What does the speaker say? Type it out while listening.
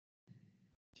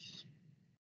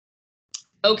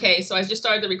Okay, so I just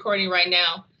started the recording right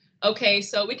now. Okay,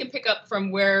 so we can pick up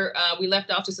from where we left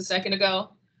off just a second ago.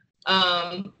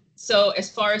 So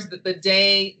as far as the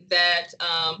day that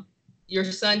your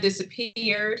son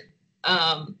disappeared,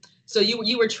 so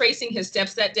you were tracing his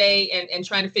steps that day and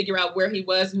trying to figure out where he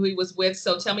was and who he was with.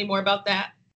 So tell me more about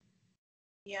that.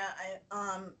 Yeah,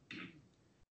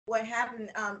 what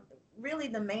happened, really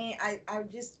the main, I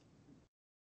just,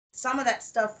 some of that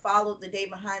stuff followed the day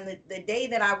behind. The day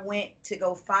that I went to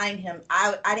go find him,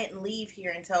 I didn't leave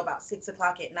here until about 6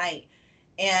 o'clock at night.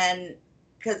 And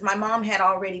because my mom had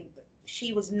already,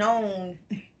 she was known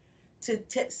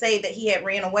to say that he had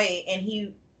ran away and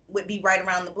he would be right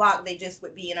around the block. They just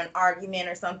would be in an argument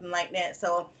or something like that.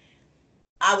 So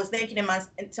I was thinking in my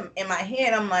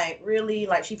head, I'm like, really?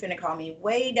 Like, she finna call me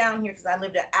way down here because I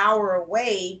lived an hour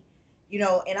away,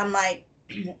 and I'm like,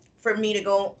 for me to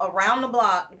go around the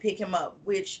block to pick him up,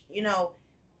 which,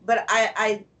 but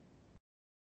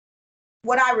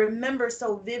what I remember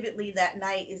so vividly that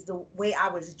night is the way I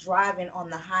was driving on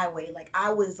the highway. Like,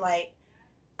 I was like,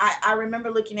 I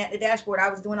remember looking at the dashboard. I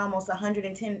was doing almost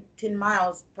 110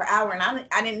 miles per hour, and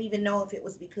I didn't even know if it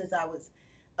was because I was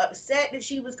upset that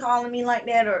she was calling me like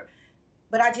that,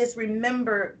 but I just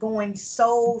remember going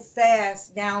so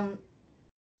fast down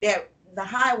the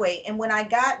highway. And when I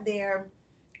got there,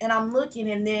 and I'm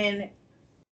looking, and then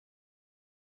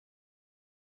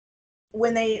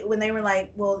when they were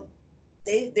like, well,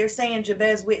 they're saying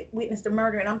Jabez witnessed the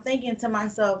murder, and I'm thinking to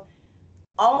myself,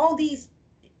 all these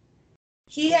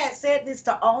he had said this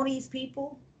to all these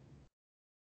people,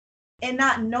 and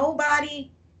not nobody,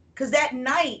 because that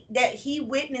night that he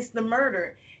witnessed the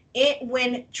murder,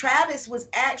 when Travis was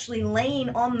actually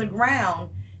laying on the ground,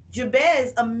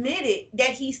 Jabez admitted that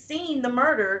he seen the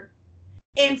murder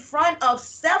in front of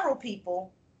several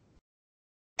people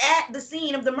at the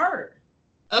scene of the murder.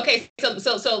 Okay,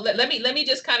 so let me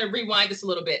just kind of rewind this a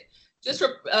little bit, just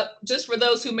for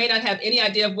those who may not have any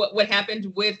idea of what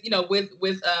happened with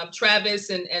Travis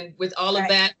and with all of Right.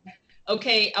 that.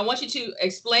 Okay, I want you to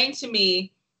explain to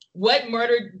me what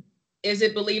murder is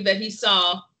it believed that he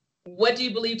saw. What do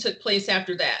you believe took place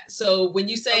after that? So when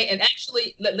you say, Okay. and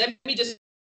actually, let me just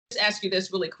ask you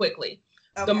this really quickly.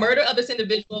 The murder of this Okay.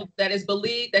 individual that he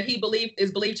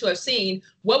is believed to have seen,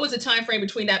 what was the time frame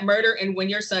between that murder and when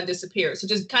your son disappeared? So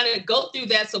just kind of go through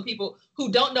that so people who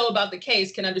don't know about the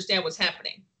case can understand what's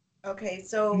happening. Okay.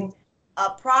 So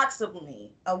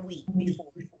approximately a week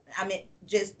before. I mean,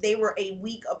 just they were a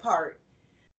week apart.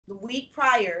 The week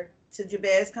prior to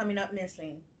Jabez coming up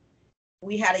missing,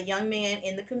 we had a young man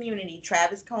in the community,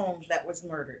 Travis Combs, that was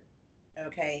murdered.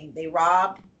 Okay. They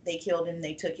robbed, they killed him,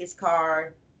 they took his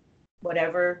car,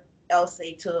 whatever else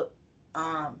they took.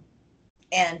 Um,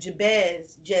 and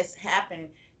Jabez just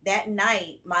happened that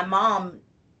night. My mom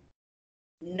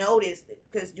noticed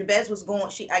because Jabez was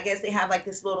going. I guess they have like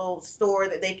this little store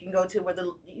that they can go to where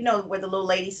the little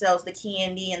lady sells the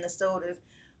candy and the sodas.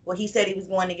 Well, he said he was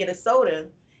going to get a soda,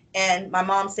 and my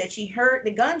mom said she heard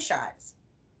the gunshots,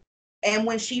 and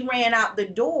when she ran out the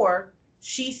door,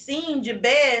 she seen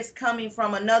Jabez coming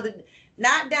from another,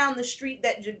 not down the street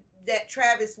that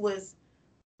Travis was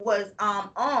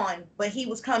on, but he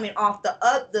was coming off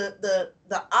the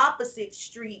opposite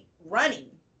street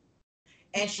running.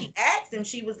 And she asked him,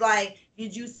 she was like,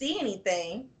 "Did you see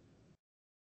anything?"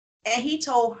 And he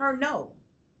told her no.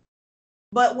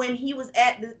 But when he was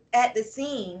at the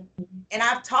scene, and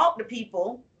I've talked to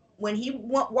people, when he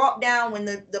walked down, when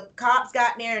the cops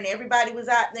got there and everybody was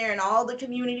out there and all the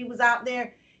community was out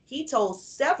there, he told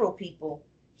several people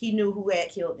he knew who had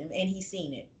killed him and he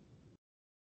seen it.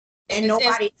 And And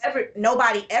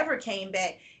nobody ever came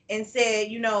back and said,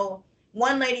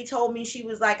 one lady told me, she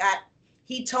was like,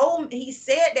 he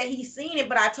said that he seen it,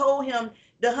 but I told him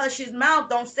to hush his mouth,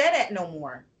 don't say that no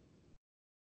more,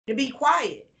 to be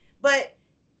quiet. But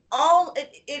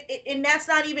and that's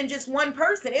not even just one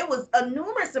person, it was a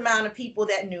numerous amount of people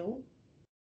that knew.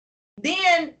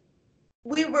 Then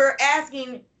we were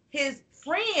asking his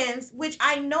friends, which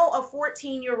I know a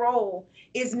 14-year-old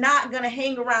is not going to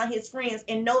hang around his friends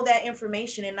and know that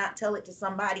information and not tell it to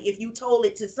somebody. If you told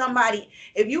it to somebody,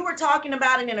 if you were talking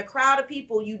about it in a crowd of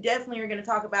people, you definitely are going to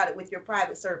talk about it with your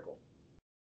private circle.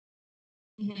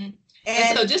 mm-hmm. And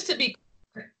And so just to be,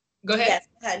 go ahead. yes,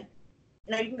 go ahead.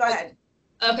 No, you can go ahead.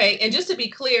 Okay, and just to be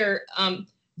clear,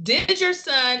 did your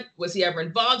son, was he ever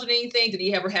involved in anything? Did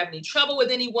he ever have any trouble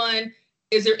with anyone?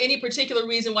 Is there any particular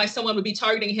reason why someone would be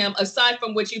targeting him aside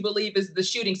from what you believe is the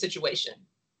shooting situation?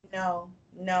 No,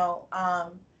 no.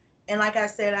 And like I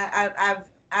said,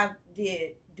 I've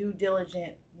did due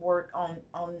diligent work on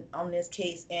this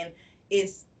case, and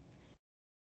it's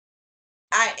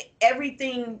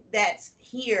everything that's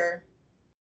here,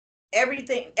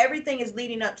 everything is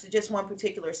leading up to just one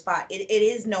particular spot. It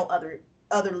is no other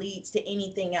leads to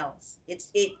anything else.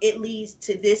 It leads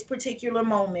to this particular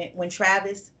moment when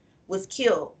Travis was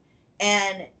killed.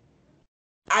 And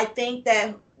I think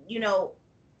that,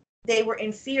 they were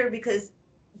in fear because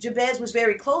Jabez was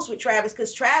very close with Travis,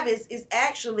 because Travis is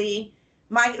actually,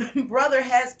 my brother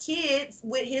has kids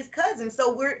with his cousin.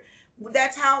 So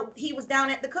that's how he was down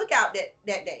at the cookout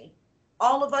that day.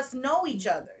 All of us know each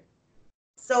other.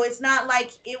 So it's not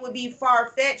like it would be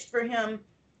far-fetched for him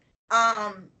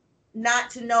not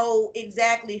to know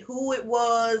exactly who it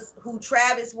was, who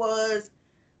Travis was.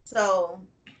 So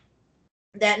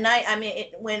that night, I mean,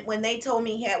 when they told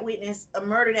me he had witnessed a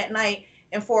murder that night,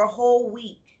 and for a whole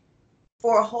week,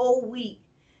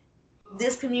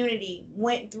 this community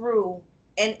went through,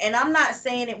 and I'm not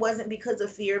saying it wasn't because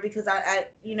of fear, because I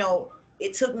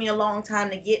it took me a long time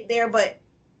to get there, but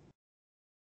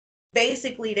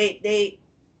basically they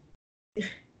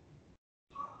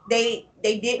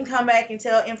didn't come back and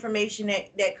tell information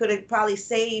that could have probably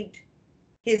saved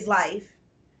his life.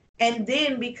 And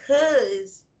then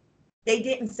because they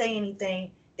didn't say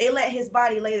anything, they let his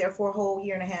body lay there for a whole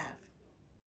year and a half.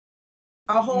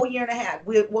 A whole year and a half.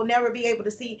 We'll never be able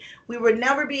to see, we would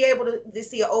never be able to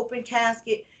see an open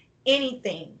casket,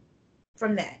 anything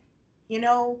from that,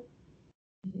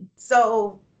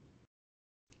 So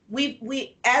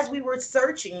we as we were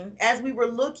searching, as we were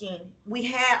looking, we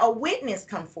had a witness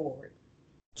come forward,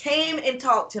 came and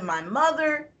talked to my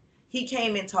mother. He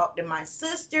came and talked to my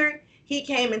sister. He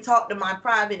came and talked to my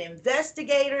private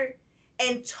investigator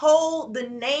and told the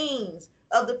names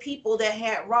of the people that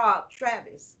had robbed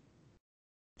Travis.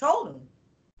 Told him.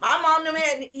 My mom knew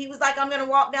him. He was like, I'm going to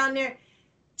walk down there.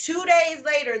 2 days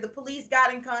later, the police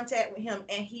got in contact with him,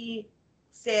 and he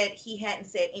said he hadn't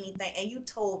said anything. And you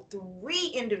told 3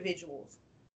 individuals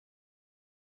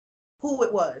who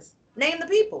it was. Name the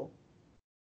people.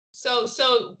 So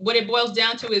what it boils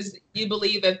down to is you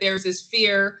believe that there's this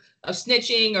fear of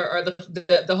snitching, or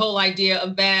the whole idea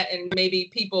of that, and maybe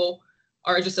people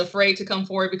are just afraid to come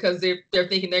forward because they're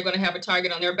thinking they're going to have a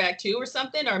target on their back too, or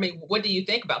something? Or I mean, what do you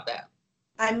think about that?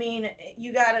 I mean,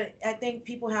 I think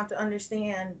people have to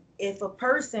understand, if a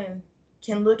person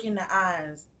can look in the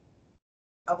eyes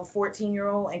of a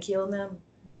 14-year-old and kill them,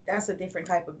 that's a different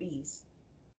type of beast.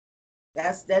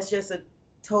 That's just a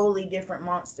totally different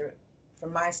monster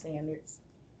from my standards.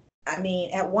 I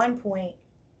mean, at one point,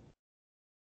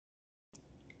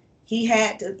 he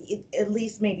had to at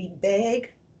least maybe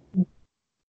beg,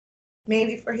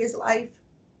 maybe for his life,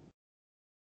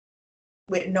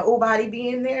 with nobody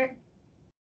being there.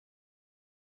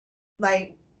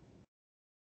 Like,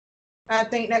 I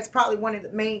think that's probably one of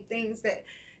the main things that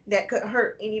could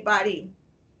hurt anybody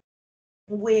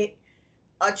with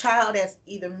a child that's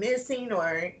either missing,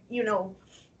 or,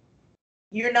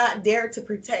 you're not there to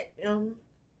protect them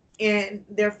in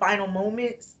their final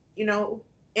moments,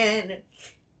 and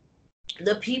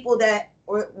the people that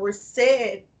were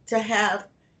said to have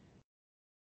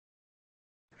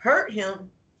hurt him,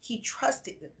 he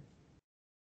trusted them.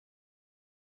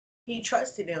 He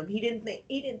trusted them. He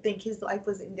didn't think his life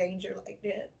was in danger like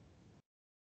that.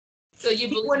 So he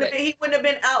wouldn't have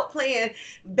been out playing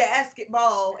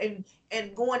basketball and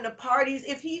going to parties.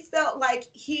 If he felt like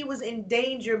he was in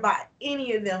danger by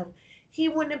any of them, he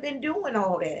wouldn't have been doing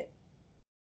all that.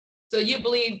 So you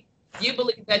believe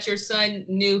that your son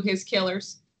knew his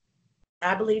killers?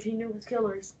 I believe he knew his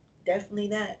killers. Definitely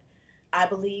that. I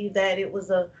believe that it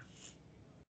was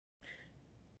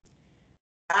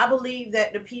I believe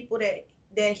that the people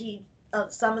that he,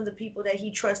 some of the people that he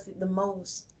trusted the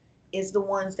most, is the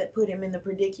ones that put him in the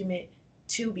predicament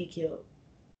to be killed.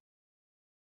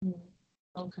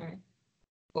 Okay.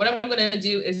 What I'm going to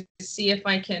do is see if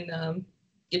I can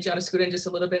get y'all to scoot in just a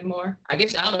little bit more. I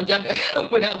guess I don't know if y'all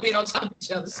without being on top of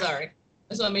each other. Sorry. I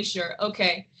just want to make sure.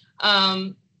 Okay.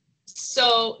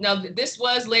 So now this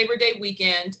was Labor Day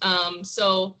weekend.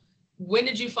 So when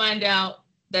did you find out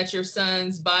that your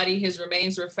son's body, his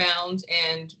remains were found,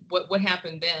 and what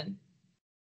happened then?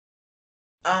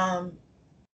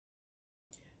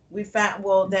 We found,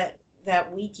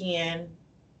 that weekend,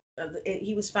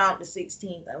 he was found the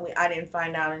 16th. I didn't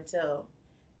find out until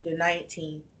the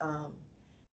 19th.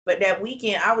 But that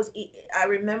weekend, I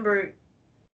remember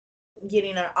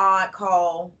getting an odd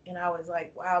call, and I was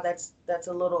like, wow, that's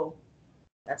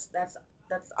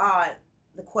odd.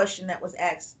 The question that was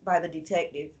asked by the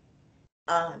detective.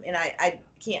 And I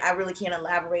really can't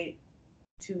elaborate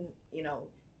too,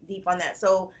 deep on that.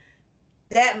 So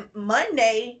that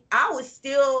Monday, I was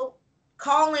still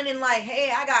calling and like,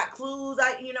 hey, I got clues.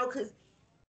 Because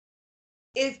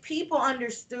if people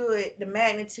understood the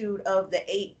magnitude of the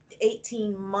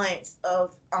 18 months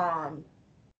of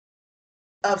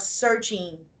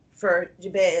searching for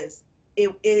Jabez,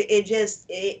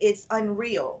 it's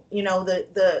unreal. You know,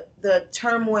 the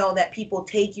turmoil that people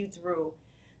take you through.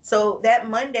 So that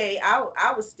Monday,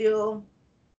 I was still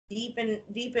deep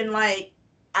in like,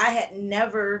 I had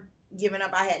never given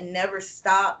up. I had never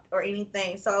stopped or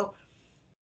anything. So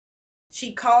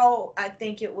she called, I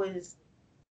think it was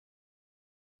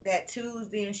that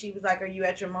Tuesday, and she was like, "Are you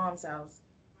at your mom's house?"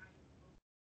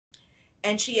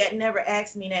 And she had never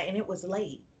asked me that, and it was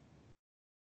late.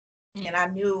 And I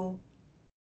knew.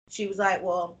 She was like,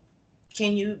 "Well,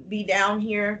 can you be down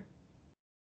here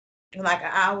in like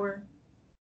an hour?"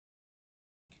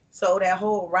 So that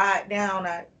whole ride down,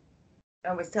 I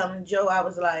was telling Joe, I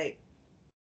was like,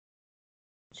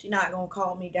 "She not gonna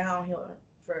call me down here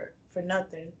for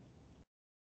nothing."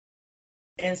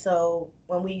 And so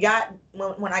when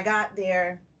I got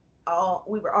there,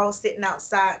 we were all sitting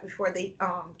outside before they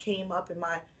came up, and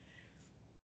my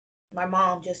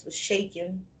mom just was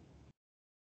shaking.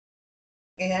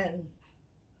 And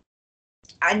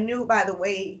I knew by the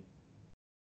way,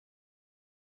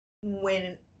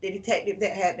 when the detective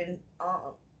that had been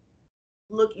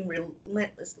looking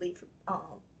relentlessly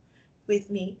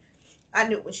with me, I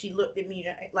knew when she looked at me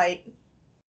like,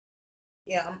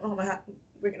 yeah,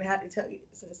 we're gonna have to tell you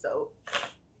this. And so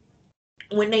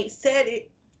when they said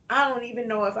it, I don't even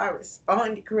know if I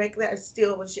responded correctly. I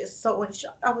still was just so in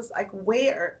shock. I was like,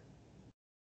 where?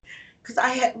 Because I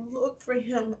had looked for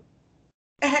him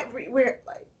everywhere.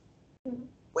 Like,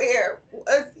 where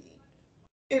was he?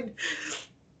 And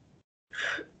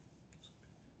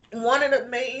one of the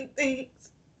main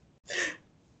things,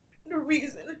 the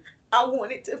reason I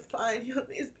wanted to find him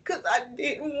is because I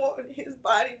didn't want his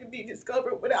body to be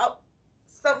discovered without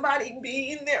somebody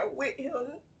being there with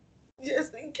him,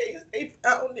 just in case they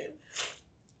found him.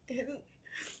 And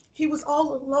he was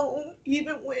all alone,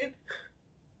 even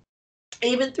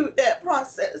through that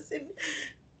process. And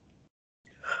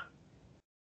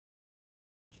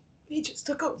he just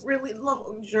took a really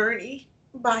long journey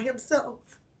by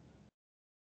himself.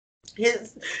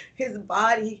 His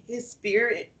body, his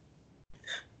spirit,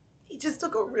 he just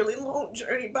took a really long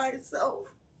journey by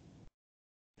himself.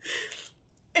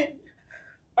 And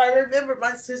I remember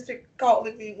my sister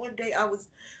calling me one day. I was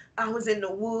in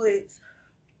the woods,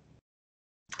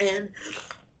 and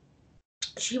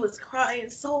she was crying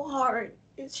so hard.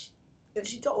 And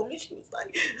she told me, she was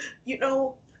like, you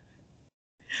know,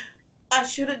 I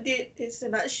should have did this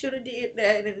and I should have did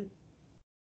that, and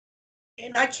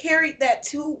I carried that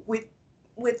too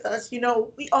with us. You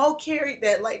know, we all carried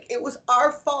that, like it was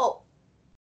our fault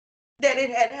that it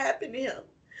had happened to him.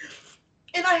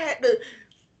 And I had to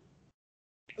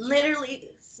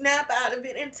literally snap out of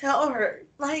it and tell her,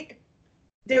 like,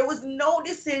 there was no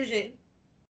decision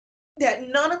that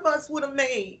none of us would have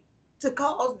made to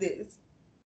cause this.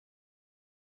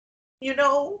 You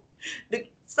know,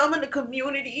 some of the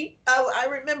community, I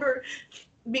remember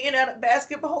being at a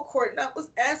basketball court, and I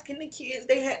was asking the kids,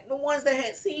 they had the ones that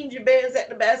had seen Jabez at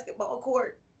the basketball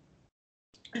court.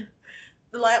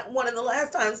 One of the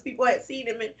last times people had seen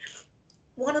him, and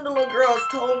one of the little girls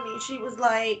told me, she was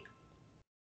like,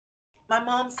 my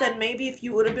mom said maybe if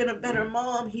you would have been a better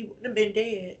mom, he wouldn't have been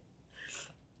dead.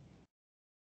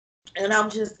 And I'm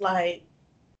just like,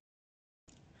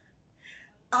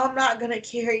 I'm not going to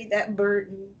carry that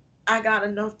burden. I got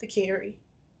enough to carry.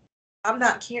 I'm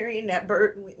not carrying that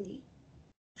burden with me.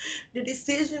 The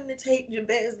decision to take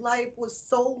Jabez's life was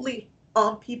solely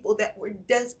on people that were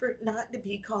desperate not to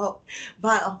be caught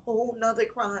by a whole nother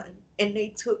crime. And they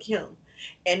took him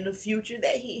and the future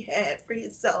that he had for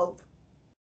himself.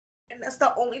 And that's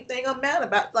the only thing I'm mad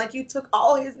about. Like, you took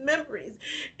all his memories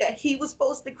that he was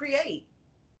supposed to create.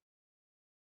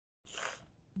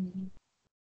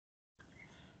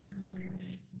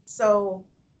 So,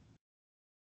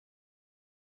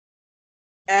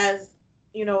 as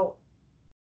you know,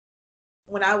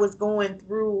 when I was going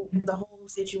through the whole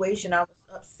situation, I was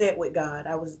upset with God.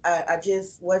 I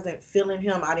just wasn't feeling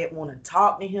him. I didn't want to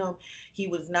talk to him.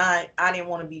 I didn't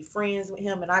want to be friends with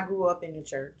him. And I grew up in the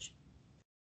church.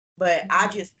 But I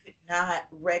just could not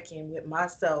reckon with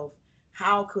myself.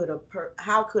 How could a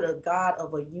God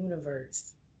of a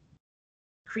universe,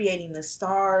 creating the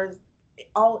stars,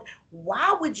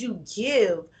 why would you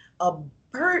give a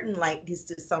burden like this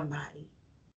to somebody?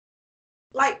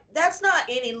 Like, that's not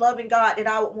any loving God that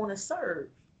I would want to serve.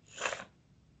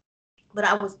 But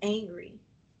I was angry.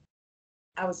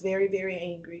 I was very, very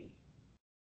angry.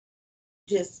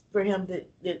 Just for him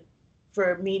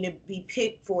for me to be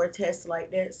picked for a test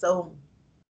like that. So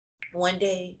one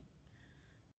day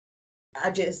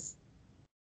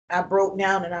I broke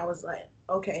down and I was like,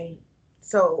 okay,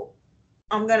 so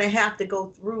I'm gonna have to go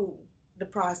through the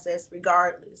process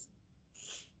regardless.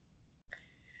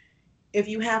 If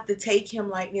you have to take him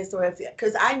like this, or if,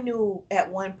 because I knew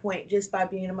at one point, just by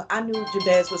being, I knew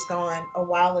Jabez was gone a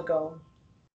while ago.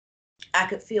 I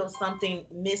could feel something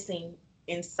missing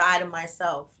inside of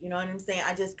myself. You know what I'm saying?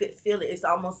 I just could feel it. It's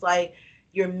almost like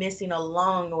you're missing a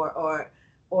lung, or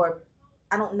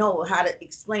I don't know how to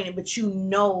explain it, but you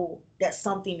know that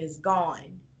something is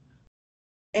gone.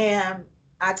 And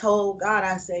I told God,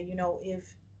 I said, you know,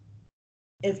 if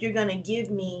you're gonna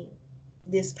give me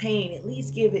this pain, at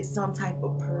least give it some type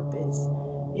of purpose.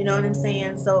 You know what I'm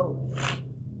saying? So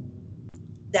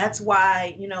that's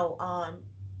why,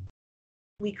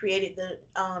 we created the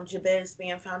Jabez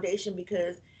Fan Foundation,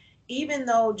 because even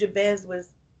though Jabez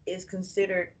is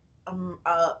considered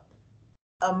a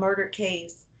murder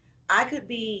case, I could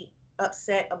be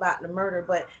upset about the murder,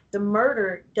 but the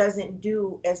murder doesn't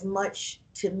do as much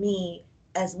to me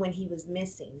as when he was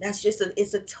missing. That's just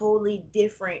it's a totally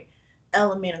different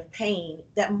element of pain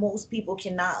that most people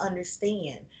cannot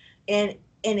understand, and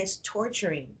it's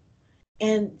torturing.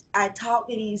 And I talk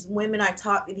to these women, I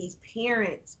talk to these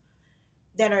parents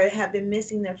that have been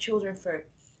missing their children for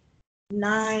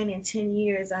 9 and 10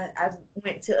 years. I've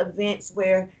went to events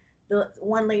where the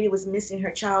one lady was missing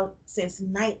her child since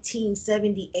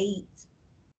 1978.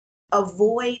 A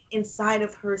void inside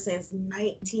of her since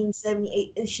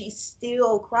 1978, and she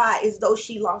still cried as though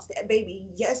she lost that baby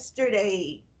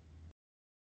yesterday.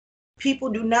 People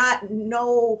do not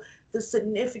know the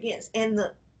significance and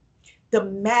the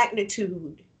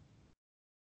magnitude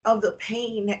of the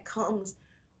pain that comes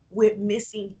with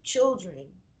missing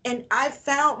children. And I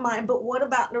found mine, but what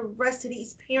about the rest of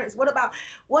these parents? What about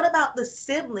the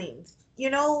siblings? You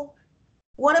know,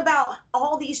 what about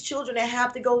all these children that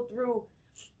have to go through?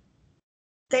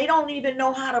 They don't even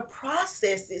know how to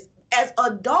process this. As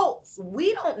adults,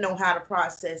 we don't know how to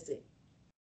process it.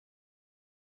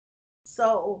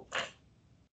 So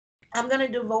I'm gonna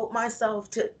devote myself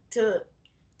to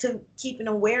keeping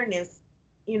awareness,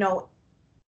 you know,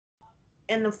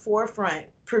 in the forefront,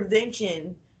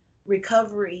 prevention,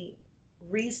 recovery,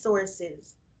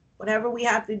 resources, whatever we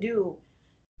have to do.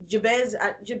 Jabez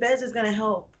is going to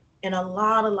help in a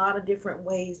lot of different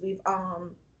ways. We've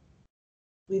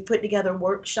put together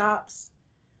workshops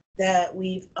that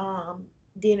we've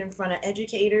did in front of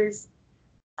educators.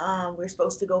 We're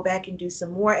supposed to go back and do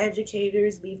some more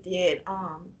educators. We did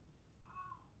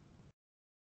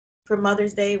for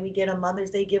Mother's Day, we did a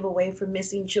Mother's Day giveaway for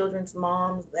missing children's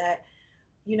moms, that,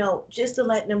 you know, just to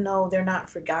let them know they're not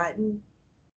forgotten,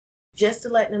 just to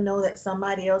let them know that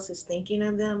somebody else is thinking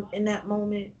of them in that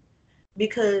moment.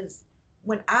 Because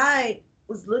when I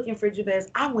was looking for Jabez,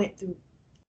 I went through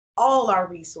all our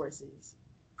resources,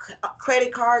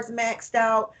 credit cards maxed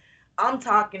out. I'm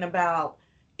talking about,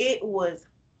 it was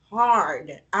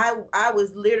hard. I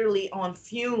was literally on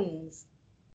fumes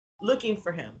looking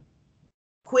for him.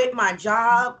 Quit my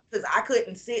job because I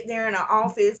couldn't sit there in an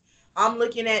office. I'm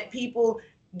looking at people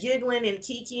giggling and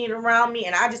kikiing around me,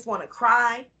 and I just want to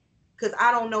cry because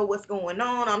I don't know what's going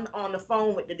on. I'm on the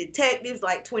phone with the detectives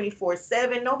like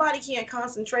 24/7. Nobody can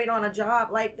concentrate on a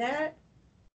job like that.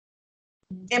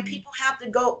 And people have to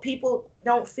go, people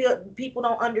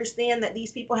don't understand that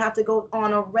these people have to go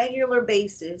on a regular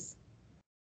basis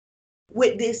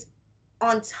with this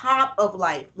on top of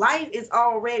life. Life is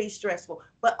already stressful,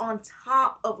 but on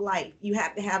top of life, you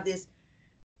have to have this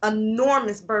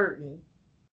enormous burden.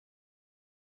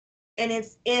 And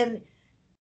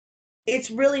it's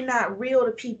really not real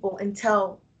to people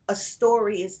until a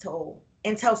story is told,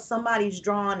 until somebody's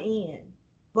drawn in.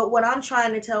 But what I'm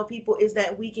trying to tell people is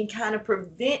that we can kind of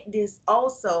prevent this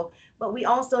also, but we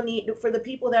also need to, for the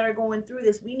people that are going through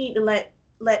this, we need to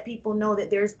let people know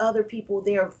that there's other people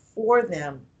there for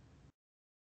them.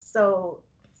 So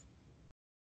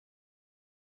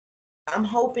I'm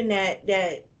hoping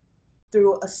that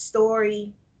through a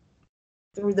story,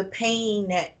 through the pain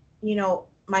that, you know,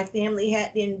 my family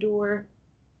had to endure,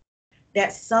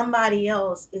 that somebody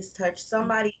else is touched,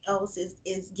 somebody else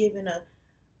is given a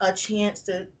chance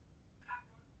to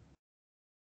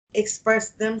express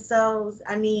themselves.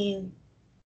 I mean,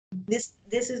 this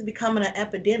is becoming an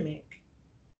epidemic.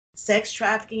 Sex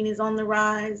trafficking is on the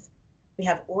rise. We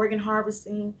have organ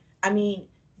harvesting. I mean,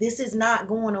 this is not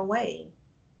going away.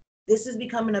 This is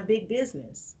becoming a big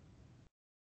business.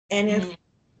 And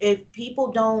if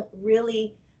people don't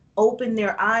really open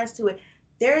their eyes to it,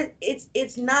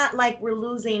 it's not like we're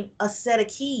losing a set of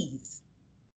keys.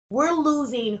 We're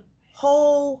losing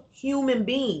whole human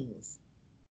beings.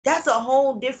 That's a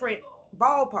whole different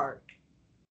ballpark.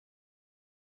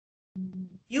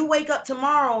 You wake up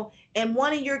tomorrow and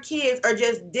one of your kids are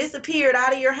just disappeared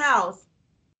out of your house.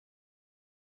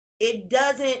 It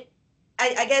doesn't,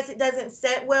 I guess it doesn't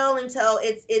set well until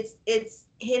it's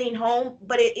hitting home,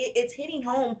 but it's hitting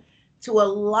home to a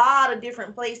lot of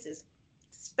different places,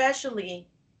 especially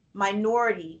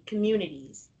minority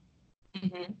communities,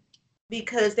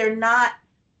 because they're not,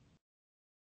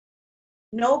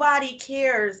 nobody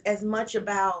cares as much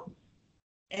about,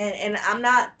 and I'm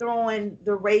not throwing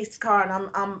the race card.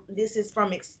 I'm this is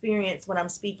from experience what I'm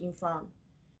speaking from.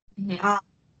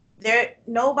 There,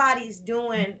 nobody's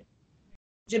doing.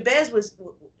 Jabez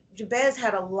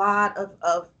had a lot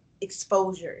of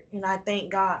exposure, and I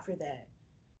thank God for that.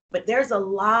 But there's a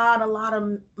lot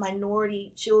of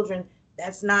minority children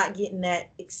that's not getting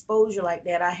that exposure like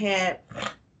that. I had,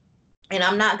 and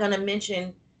I'm not gonna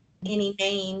mention any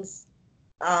names,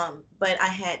 but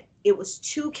it was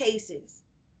 2 cases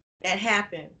that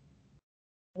happened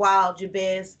while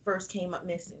Jabez first came up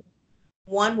missing.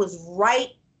 One was right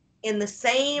in the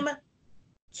same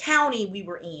county we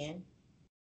were in.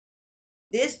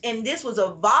 This was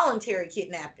a voluntary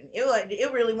kidnapping.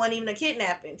 It really wasn't even a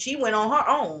kidnapping. She went on her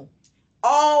own.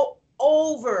 All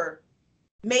over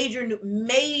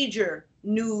major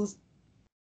news.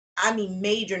 I mean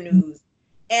major news.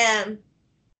 And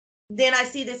then I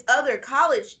see this other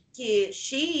college kid.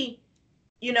 She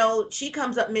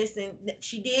comes up missing.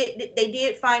 They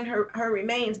did find her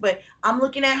remains, but I'm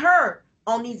looking at her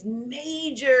on these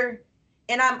major,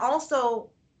 and I'm also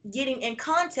getting in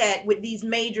contact with these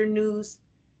major news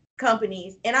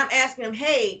companies, and I'm asking them,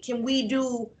 hey, can we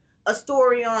do a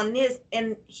story on this?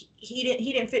 And he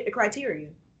didn't fit the criteria.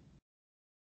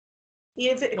 He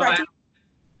didn't fit the criteria.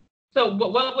 So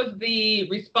what was the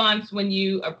response when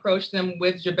you approached them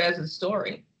with Jabez's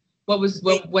story?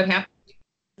 What happened?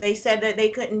 They said that they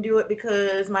couldn't do it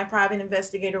because my private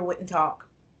investigator wouldn't talk.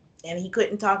 And he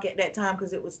couldn't talk at that time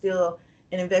because it was still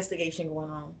an investigation going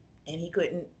on. And he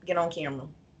couldn't get on camera.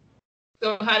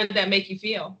 So how did that make you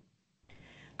feel?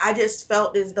 I just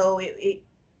felt as though it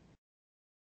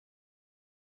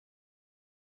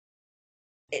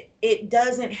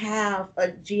doesn't have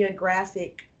a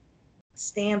geographic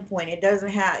standpoint.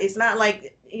 It's not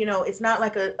like, it's not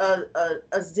like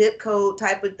a zip code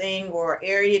type of thing or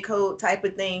area code type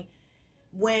of thing.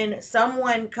 When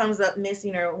someone comes up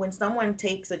missing or when someone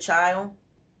takes a child,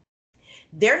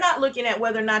 they're not looking at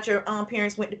whether or not your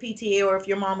parents went to PTA or if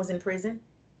your mom was in prison.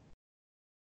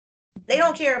 They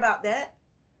don't care about that.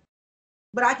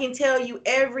 But I can tell you,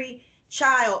 every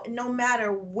child, no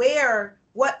matter where,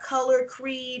 what color,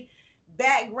 creed,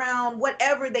 background,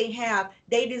 whatever they have,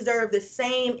 they deserve the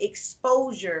same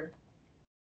exposure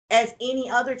as any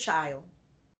other child.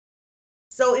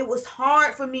 So it was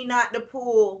hard for me not to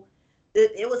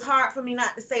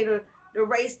say the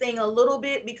race thing a little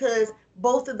bit, because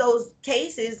both of those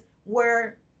cases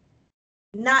were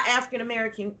not African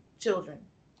American children,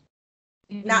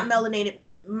 not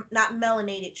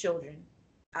melanated children,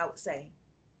 I would say.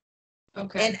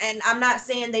 Okay. And I'm not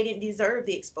saying they didn't deserve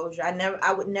the exposure.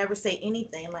 I would never say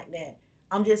anything like that.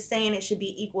 I'm just saying it should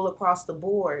be equal across the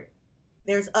board.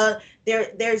 There's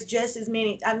just as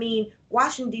many. I mean,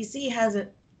 Washington D.C. has an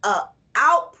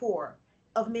outpour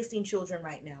of missing children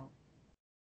right now,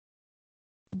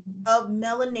 of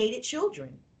melanated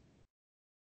children,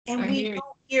 and we don't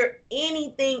hear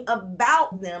anything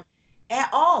about them at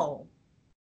all.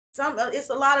 It's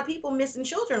a lot of people missing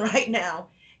children right now.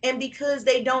 And because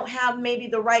they don't have maybe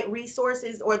the right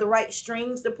resources or the right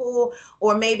strings to pull,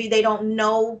 or maybe they don't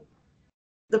know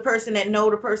the person that know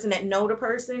the person that know the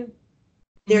person,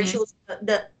 their children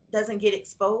doesn't get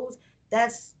exposed.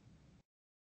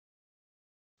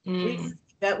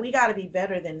 We got to be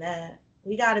better than that.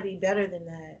 We got to be better than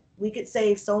that. We could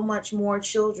save so much more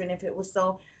children if it was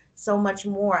so much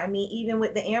more. I mean, even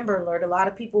with the Amber Alert, a lot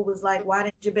of people was like, why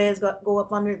didn't Jabez go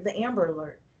up under the Amber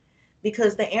Alert?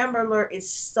 Because the Amber Alert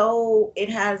is it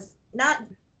has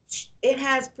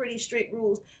pretty strict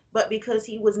rules, but because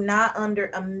he was not under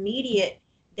immediate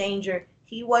danger,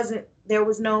 there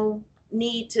was no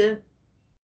need to,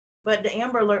 but the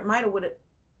Amber Alert might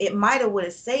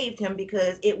have saved him,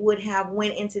 because it would have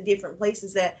went into different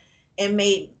places and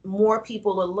made more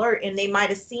people alert, and they might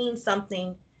have seen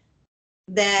something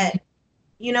that,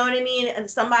 you know what I mean? And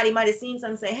somebody might have seen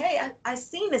something and say, hey, I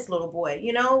seen this little boy,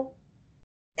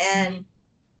 And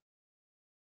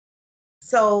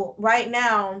so right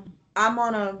now I'm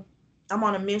on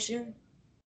a mission.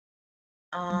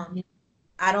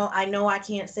 I know I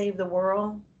can't save the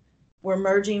world. We're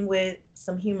merging with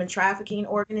some human trafficking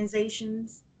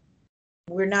organizations.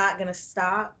 We're not going to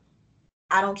stop.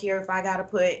 I don't care if I got to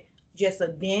put just a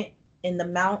dent in the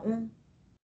mountain.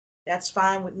 That's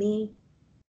fine with me,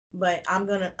 but I'm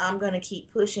gonna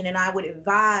keep pushing. And I would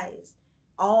advise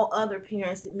all other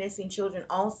parents of missing children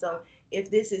also, if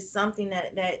this is something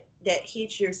that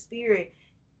hits your spirit,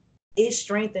 it's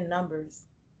strength in numbers.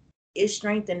 It's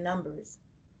strength in numbers.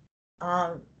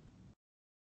 Um,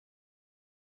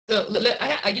 So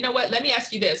you know what? Let me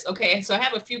ask you this. Okay, so I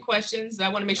have a few questions. I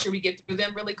want to make sure we get through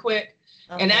them really quick.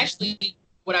 okay. And actually,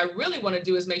 what I really want to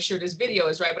do is make sure this video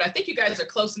is right. But I think you guys are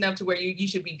close enough to where you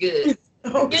should be good.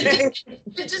 Okay.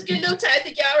 Just get a little time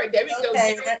to get all right. There we go.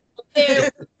 Okay.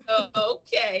 There we go.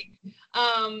 Okay.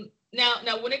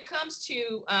 Now, when it comes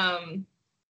to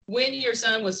when your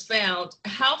son was found,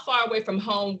 how far away from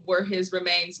home were his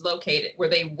remains located? Were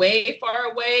they way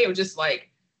far away, or just like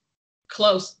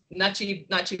close, not too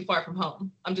far from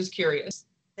home? I'm just curious.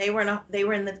 They were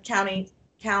in the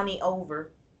county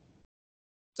over.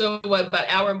 So what, about an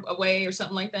hour away or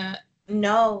something like that?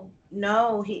 No,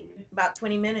 he about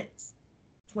 20 minutes.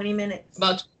 20 minutes.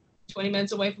 About 20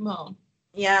 minutes away from home.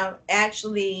 Yeah,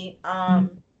 actually,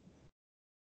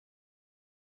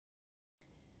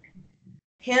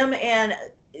 him and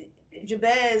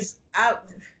Jabez, I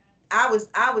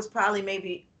was probably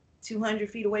maybe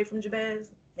 200 feet away from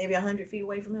Jabez, maybe 100 feet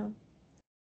away from him.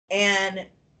 And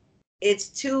it's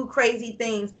two crazy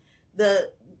things.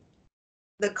 The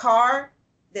car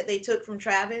that they took from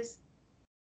Travis,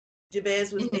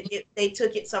 Jabez was, they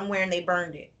took it somewhere and they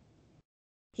burned it.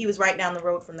 He was right down the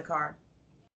road from the car.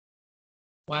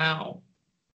 Wow.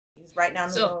 He was right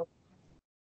down the road.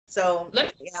 So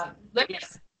let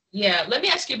me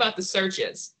ask you about the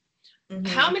searches. Mm-hmm.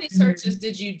 How many searches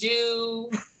did you do?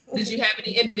 Did you have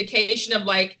any indication of,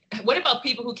 like, what about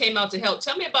people who came out to help?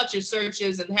 Tell me about your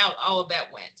searches and how all of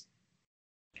that went.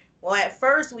 Well, at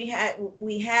first we had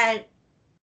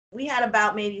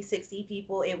about maybe 60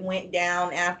 people. It went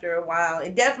down after a while.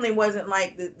 It definitely wasn't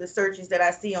like the searches that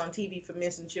I see on TV for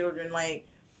missing children, like,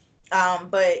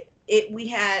 but we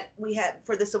had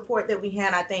for the support that we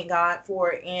had, I thank God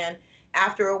for it. And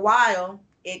after a while,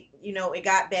 it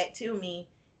got back to me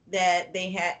that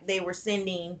they were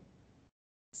sending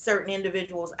certain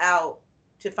individuals out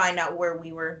to find out where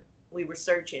we were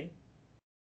searching.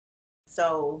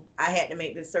 So I had to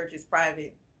make the searches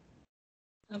private.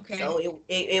 Okay. So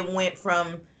it went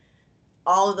from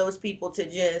all of those people to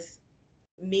just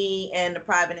me and the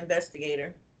private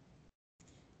investigator.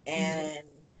 And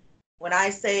when I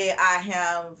say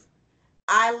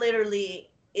I literally,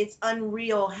 it's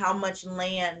unreal how much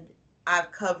land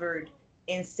I've covered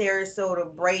in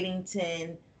Sarasota,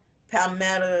 Bradenton,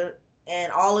 Palmetto,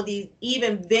 and all of these,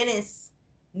 even Venice,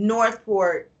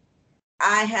 Northport.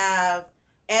 I have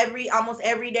almost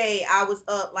every day I was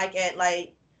up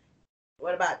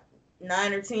what, about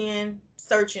 9 or 10,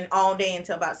 searching all day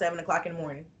until about 7 o'clock in the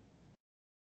morning.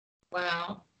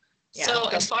 Wow. Yeah. So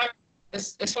as far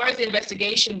as the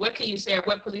investigation, what can you say, or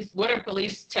what are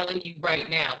police telling you right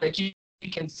now that you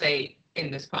can say in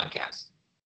this podcast?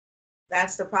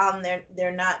 That's the problem.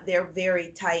 They're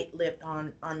very tight-lipped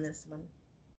on this one.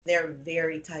 They're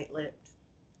very tight-lipped.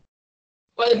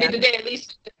 Well, did they at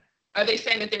least, are they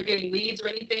saying that they're getting leads or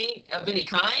anything of any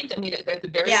kind? I mean, at the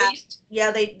very least?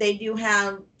 Yeah, they do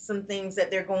have some things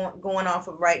that they're going off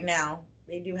of right now.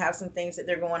 They do have some things that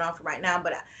they're going off of right now,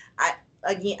 but I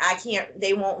can't,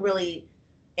 they won't really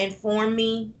inform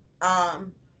me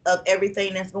of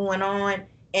everything that's going on.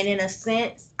 And in a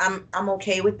sense, I'm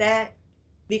okay with that,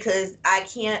 because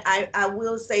I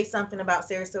will say something about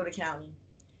Sarasota County.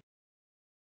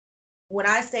 When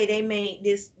I say they made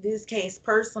this case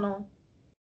personal,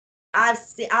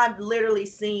 I've literally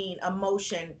seen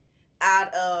emotion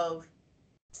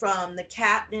from the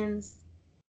captains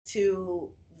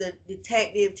to the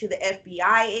detective to the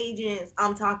FBI agents.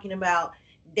 I'm talking about,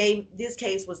 this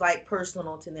case was like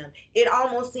personal to them. It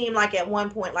almost seemed like at one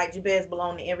point like Jabez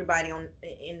belonged to everybody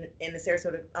in the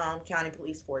Sarasota County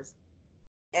Police Force.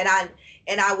 And I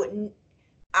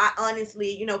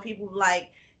honestly, people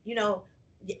like,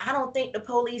 I don't think the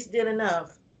police did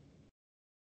enough.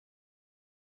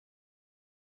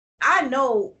 I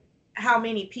know how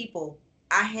many people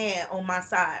I had on my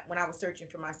side when I was searching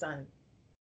for my son.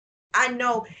 I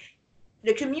know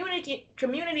the community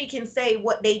can say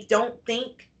what they don't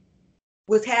think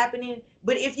was happening,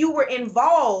 but if you were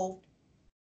involved,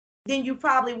 then you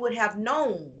probably would have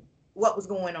known what was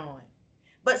going on.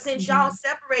 But since y'all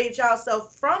separated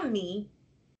yourself from me,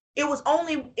 it was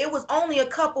only a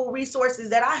couple resources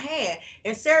that I had,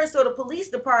 and Sarasota Police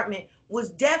Department was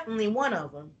definitely one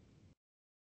of them.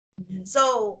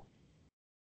 So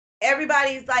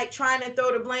everybody's like trying to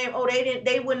throw the blame. Oh,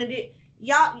 they wouldn't have did.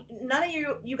 Y'all, none of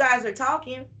you guys are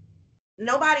talking.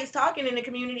 Nobody's talking in the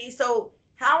community. So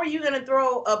How are you going to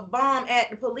throw a bomb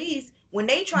at the police when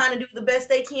they trying to do the best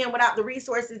they can without the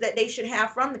resources that they should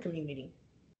have from the community?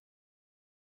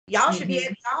 Y'all should be,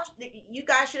 you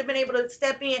guys should have been able to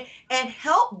step in and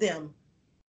help them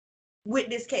with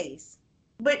this case.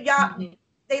 But y'all,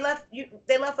 they left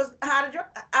us out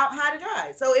high to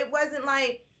dry. So it wasn't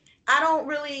like, I don't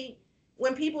really,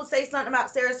 when people say something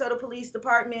about Sarasota Police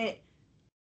Department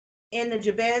in the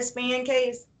Jabez Spann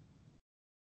case,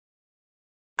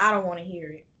 I don't want to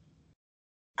hear it.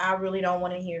 I really don't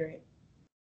want to hear it.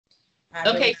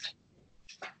 Okay,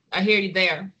 I hear you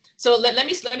there. So let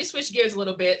me switch gears a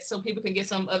little bit so people can get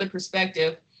some other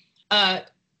perspective.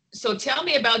 So tell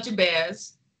me about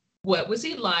Jabez. What was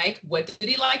he like? What did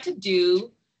he like to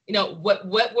do? You know, what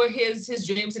were his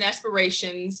dreams and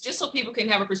aspirations? Just so people can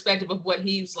have a perspective of what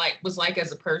he was like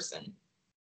as a person.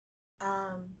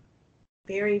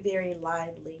 Very, very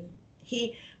lively.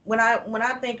 When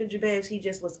I think of Jabez, he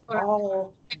just was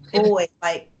all boy,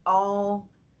 like all.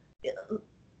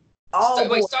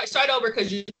 Start over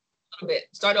because you a little bit.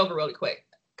 Start over really quick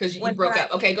because you broke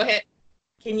up. Okay, go ahead.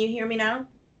 Can you hear me now?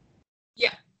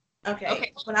 Yeah.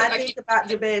 Okay. When I think about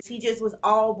Jabez, he just was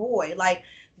all boy, like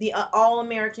the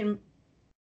all-American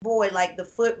boy, like the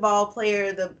football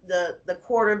player, the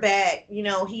quarterback. You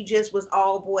know, he just was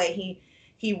all boy.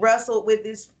 He wrestled with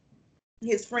his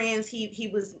friends. He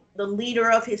was the leader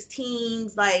of his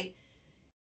teams. Like,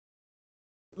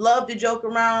 loved to joke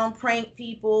around, prank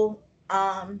people.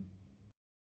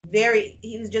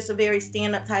 He was just a very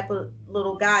stand-up type of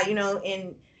little guy, you know,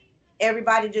 and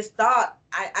everybody just thought,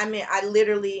 I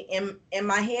literally in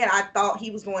my head, I thought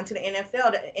he was going to the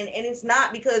NFL. And it's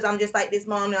not because I'm just like this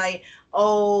mom, like,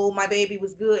 oh, my baby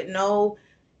was good. No,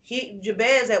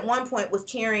 Jabez at one point was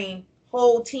carrying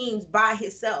whole teams by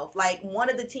himself. Like, one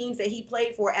of the teams that he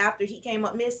played for after he came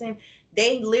up missing,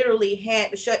 they literally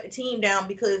had to shut the team down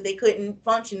because they couldn't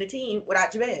function the team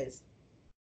without Jabez.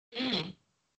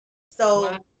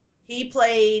 So wow. He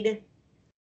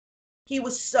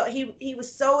was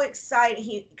so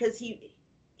excited because he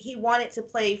wanted to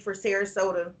play for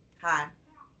Sarasota High.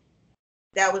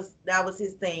 That was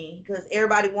his thing, because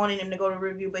everybody wanted him to go to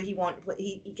Riverview, but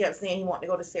he kept saying he wanted to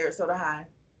go to Sarasota High.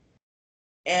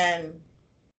 And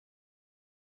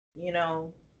you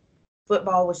know,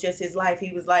 football was just his life.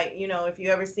 He was like, you know, if you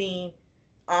ever seen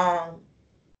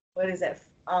what is that?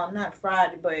 Not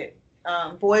Friday, but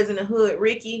Boys in the Hood,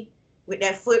 Ricky, with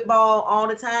that football all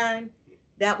the time.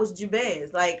 That was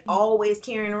Jabez, like always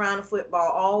carrying around a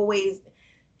football, always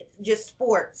just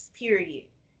sports, period.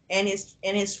 And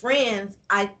his friends,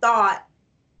 I thought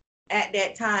at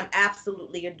that time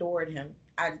absolutely adored him.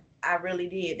 I really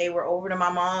did. They were over to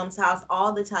my mom's house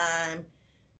all the time.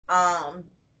 I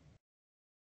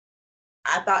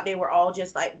thought they were all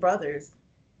just like brothers,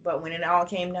 but when it all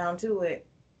came down to it,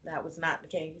 that was not the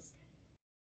case.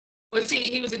 Was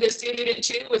he was a good student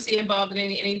too? Was he involved in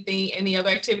any other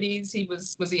activities?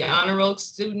 Was he an honor roll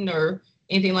student or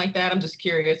anything like that? I'm just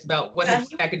curious about what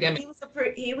his academic.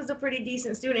 He was a pretty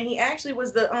decent student. He actually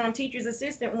was the teacher's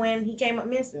assistant when he came up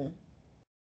missing.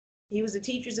 He was a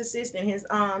teacher's assistant. His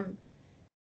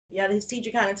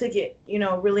teacher kind of took it, you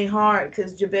know, really hard,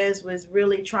 because Jabez was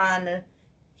really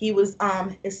he was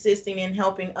assisting and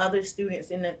helping other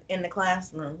students in the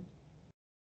classroom.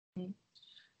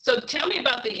 So tell me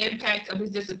about the impact of his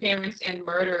disappearance and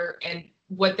murder and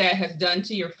what that has done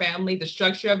to your family, the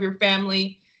structure of your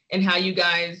family, and how you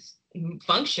guys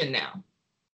function now.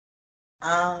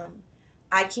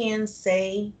 I can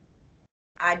say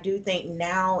I do think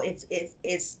now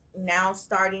it's now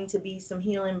starting to be some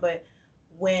healing, but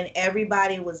when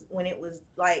it was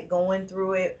like going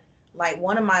through it, like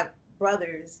one of my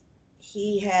brothers,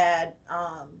 he had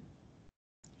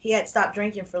stopped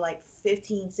drinking for like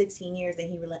 15, 16 years, and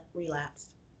he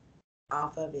relapsed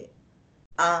off of it.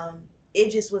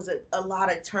 It just was a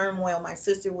lot of turmoil. My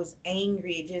sister was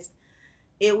angry.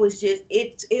 It was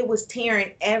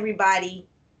tearing everybody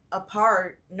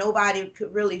apart. Nobody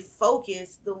could really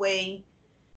focus the way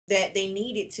that they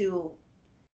needed to.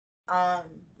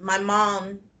 My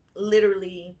mom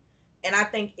literally, and I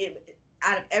think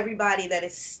out of everybody that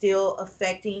is still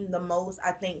affecting the most,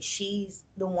 I think she's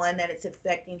the one that it's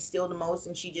affecting still the most,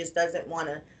 and she just doesn't want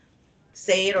to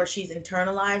say it, or she's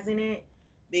internalizing it,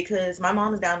 because my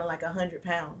mom is down to like 100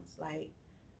 pounds. Like,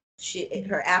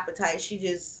 her appetite,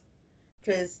 because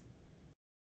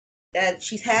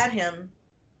she's had him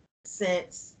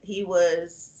since he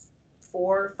was 4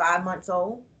 or 5 months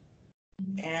old,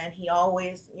 and he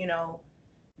always, you know,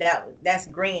 that's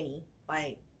granny,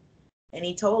 like. And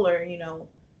he told her, you know,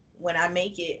 when I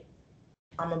make it,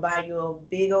 I'm going to buy you a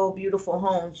big old beautiful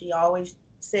home. She always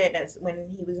said that when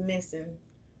he was missing.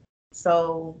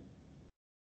 So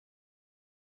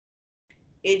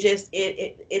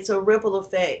it's a ripple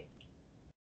effect.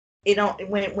 It don't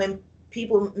when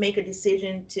people make a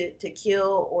decision to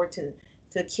kill or to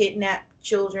kidnap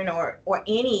children or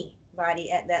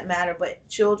anybody at that matter, but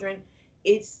children,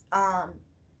 it's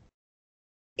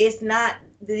it's not,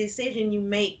 the decision you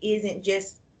make isn't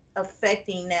just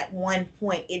affecting that one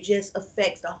point. It just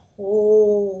affects a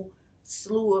whole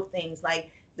slew of things.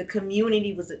 Like the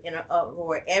community was in an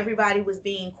uproar. Everybody was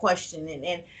being questioned,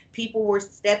 and people were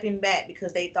stepping back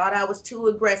because they thought I was too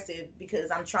aggressive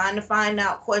because I'm trying to find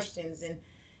out questions. And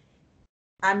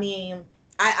I mean,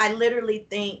 I literally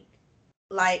think,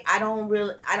 like, I don't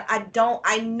really,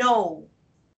 I know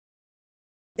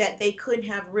that they couldn't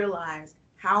have realized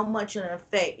how much an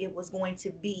effect it was going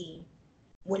to be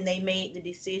when they made the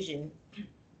decision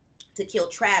to kill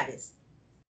Travis.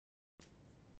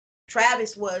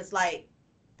 Travis was like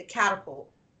the catapult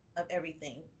of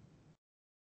everything.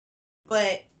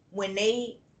 But when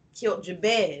they killed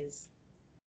Jabez,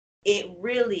 it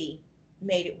really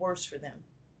made it worse for them.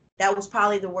 That was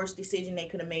probably the worst decision they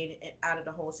could have made out of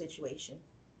the whole situation.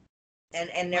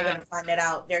 And they're gonna find that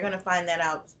out. They're gonna find that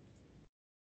out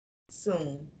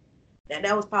soon.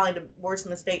 That was probably the worst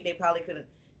mistake they probably could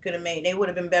have made. They would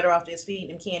have been better off just feeding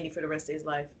him candy for the rest of his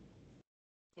life.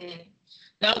 Mm.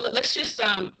 Now let's just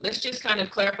kind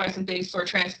of clarify some things for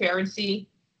transparency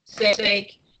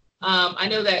sake. I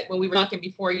know that when we were talking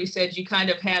before, you said you kind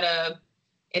of had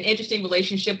an interesting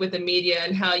relationship with the media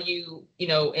and how you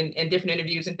know, in different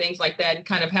interviews and things like that, and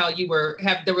kind of how you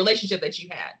have the relationship that you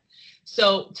had.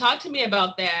 So talk to me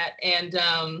about that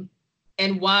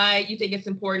and why you think it's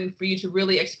important for you to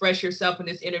really express yourself in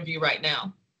this interview right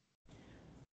now.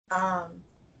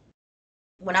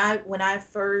 When Jabez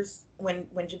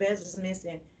was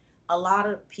missing, a lot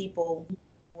of people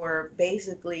were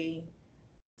basically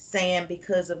saying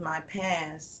because of my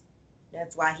past,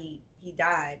 that's why he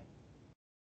died.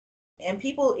 And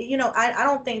people, you know, I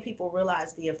don't think people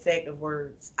realize the effect of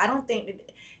words. I don't think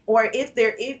that, or if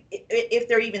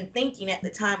they're even thinking at the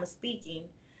time of speaking.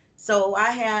 So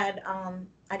I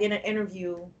did an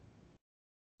interview,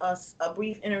 a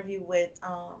brief interview with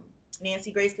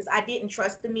Nancy Grace, because I didn't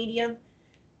trust the media.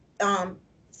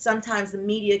 Sometimes the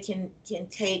media can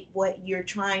take what you're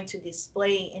trying to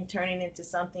display and turn it into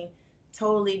something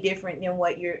totally different than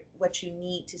what you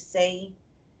need to say.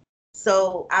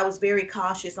 So I was very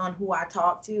cautious on who I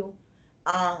talked to.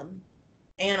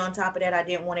 And on top of that, I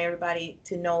didn't want everybody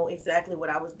to know exactly what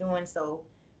I was doing. So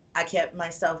I kept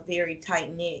myself very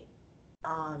tight knit,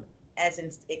 as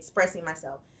in expressing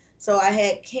myself. So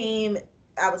I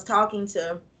was talking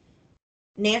to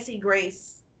Nancy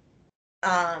Grace,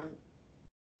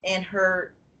 and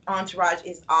her entourage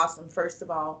is awesome, first of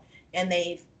all. And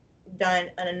they've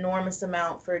done an enormous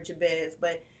amount for Jabez.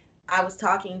 But I was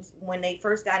talking, when they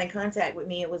first got in contact with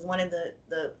me, it was one of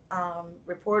the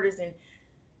reporters, and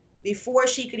before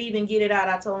she could even get it out,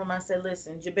 I told him, I said,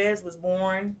 listen, Jabez was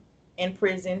born in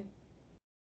prison.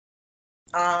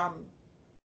 And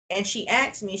she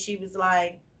asked me, she was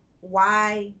like,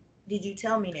 why did you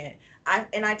tell me that?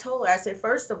 I told her, I said,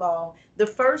 first of all, the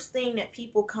first thing that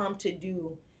people come to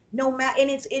do, no matter,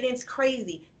 and it's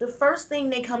crazy, the first thing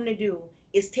they come to do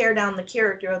is tear down the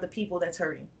character of the people that's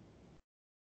hurting.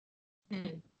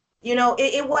 You know,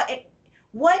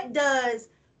 what does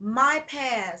my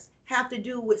past have to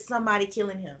do with somebody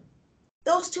killing him?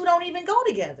 Those two don't even go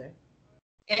together.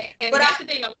 And that's the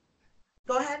thing.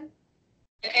 Go ahead.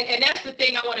 And that's the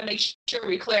thing I want to make sure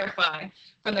we clarify.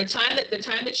 From the time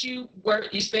that you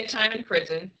spent time in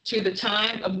prison to the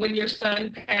time of when your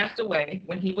son passed away,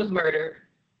 when he was murdered,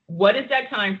 what is that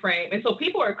time frame? And so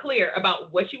people are clear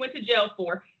about what you went to jail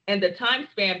for and the time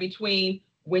span between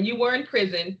when you were in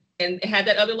prison and had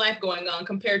that other life going on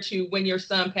compared to when your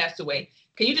son passed away.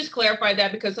 Can you just clarify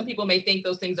that? Because some people may think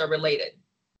those things are related.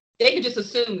 They could just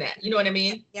assume that. You know what I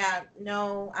mean? Yeah,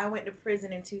 no, I went to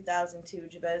prison in 2002.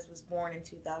 Jabez was born in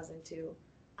 2002.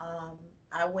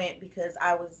 I went because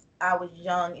I was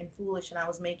young and foolish, and I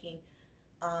was making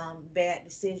bad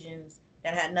decisions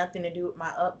that had nothing to do with my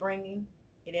upbringing.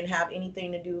 It didn't have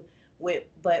anything to do with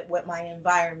but what my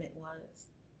environment was.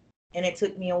 And it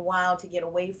took me a while to get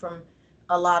away from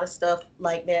a lot of stuff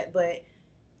like that. But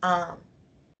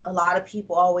a lot of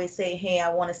people always say, hey, I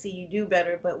want to see you do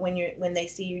better. But when they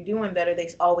see you doing better, they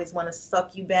always want to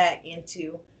suck you back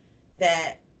into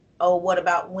that, oh, what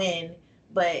about when?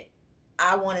 But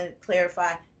I want to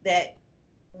clarify that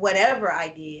whatever I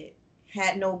did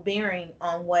had no bearing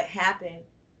on what happened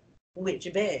with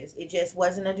Jabez. It just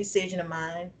wasn't a decision of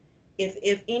mine.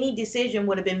 If any decision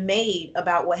would have been made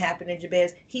about what happened to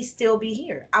Jabez, he'd still be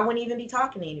here. I wouldn't even be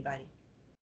talking to anybody.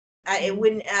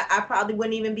 I probably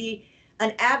wouldn't even be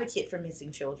an advocate for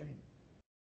missing children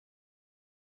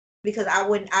because I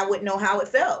wouldn't know how it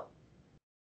felt.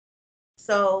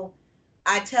 So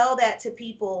I tell that to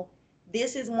people.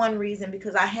 This is one reason,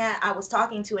 because I was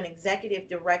talking to an executive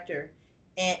director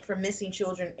for missing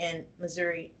children in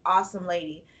Missouri, awesome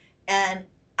lady, and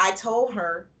I told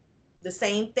her the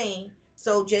same thing.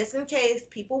 So just in case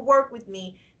people work with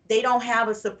me, they don't have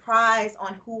a surprise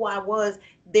on who I was.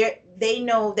 They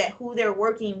know that who they're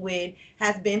working with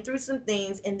has been through some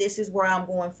things, and this is where I'm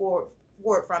going forward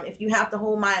from. If you have to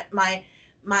hold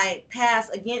my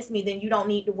past against me, then you don't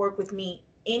need to work with me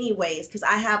anyways, because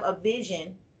I have a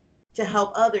vision to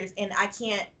help others, and I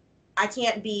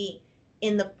can't be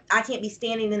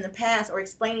standing in the past or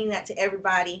explaining that to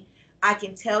everybody. I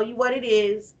can tell you what it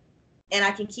is, and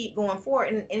I can keep going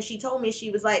forward. And she told me, she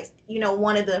was like,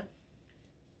 one of the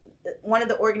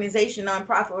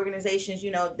nonprofit organizations,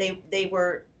 they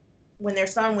were, when their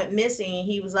son went missing,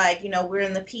 he was like, we're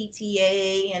in the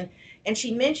PTA, and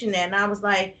she mentioned that, and I was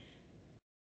like,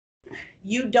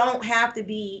 you don't have to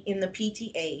be in the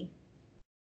PTA.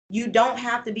 You don't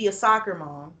have to be a soccer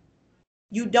mom.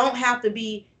 You don't have to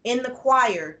be in the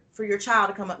choir for your child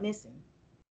to come up missing.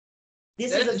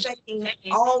 This is affecting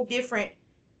all different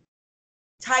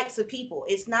types of people.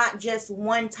 It's not just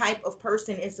one type of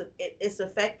person it's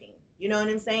affecting. You know what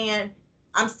I'm saying?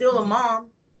 I'm still a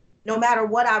mom. No matter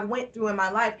what I went through in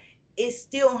my life, it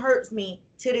still hurts me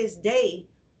to this day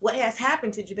what has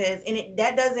happened to Jabez. And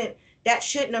that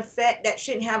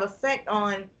shouldn't have effect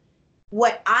on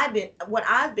what I've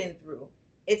been through.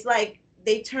 It's like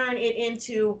they turn it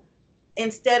into,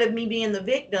 instead of me being the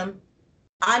victim,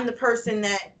 I'm the person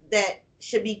that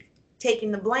should be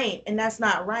taking the blame, and that's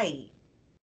not right.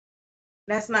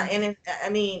 That's not, and I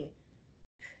mean,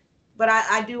 but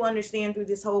I do understand through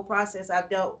this whole process, I've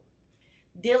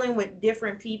dealing with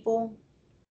different people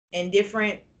and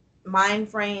different mind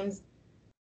frames.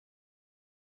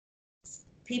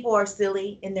 People are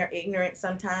silly and they're ignorant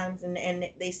sometimes, and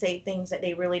they say things that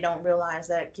they really don't realize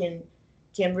that can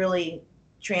really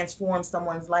transform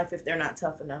someone's life if they're not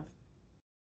tough enough.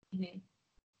 Mm-hmm.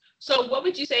 So what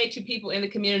would you say to people in the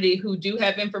community who do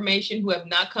have information, who have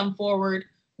not come forward?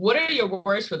 What are your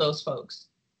words for those folks?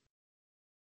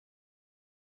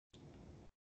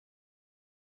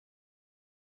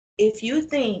 If you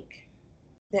think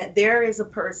that there is a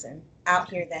person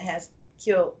out here that has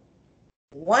killed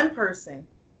one person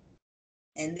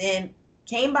and then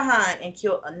came behind and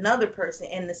killed another person,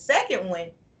 and the second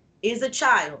one is a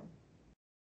child,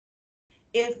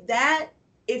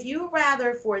 if you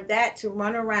rather for that to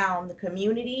run around the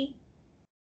community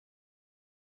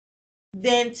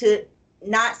than to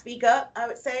not speak up, I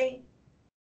would say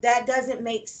that doesn't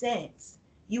make sense.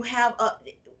 You have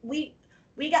we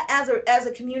got, as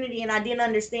a community, and I didn't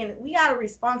understand it, we got a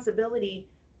responsibility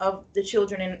of the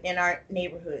children in our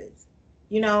neighborhoods,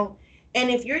 and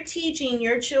if you're teaching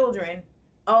your children,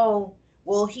 oh,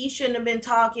 well, he shouldn't have been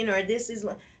talking, or this is,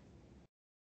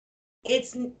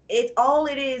 it's all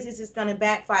it is it's going to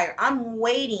backfire. I'm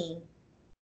waiting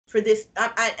for this.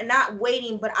 I'm not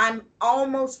waiting, but I'm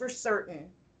almost for certain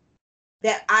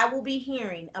that I will be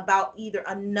hearing about either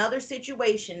another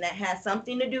situation that has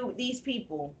something to do with these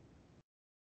people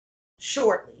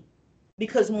shortly.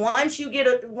 Because once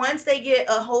they get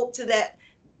a hope to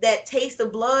that taste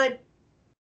of blood,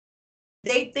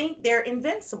 they think they're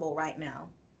invincible right now.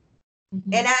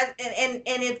 Mm-hmm.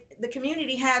 And if the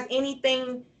community has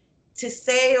anything to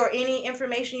say or any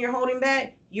information you're holding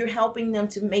back, you're helping them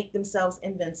to make themselves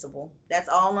invincible. That's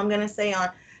all I'm going to say on.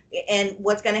 And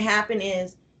what's going to happen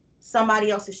is somebody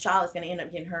else's child is going to end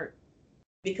up getting hurt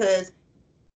because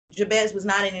Jabez was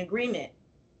not in agreement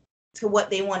to what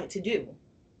they wanted to do.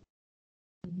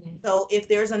 Mm-hmm. So if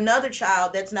there's another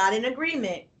child that's not in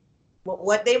agreement with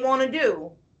what they want to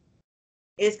do,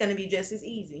 it's going to be just as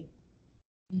easy.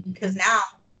 Mm-hmm. Because now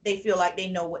they feel like they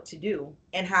know what to do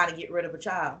and how to get rid of a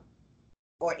child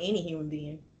or any human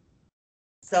being.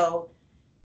 So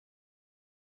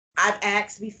I've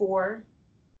asked before.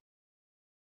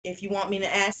 If you want me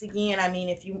to ask again, I mean,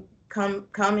 if you come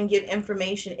and give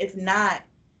information. If not,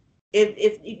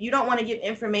 if you don't want to give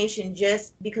information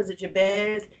just because of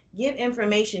Jabez, give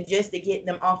information just to get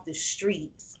them off the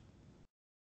streets.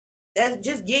 That's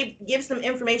just give some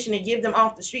information to give them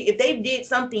off the street. If they did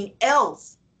something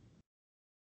else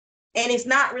and it's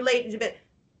not related to Jabez,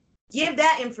 give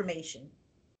that information.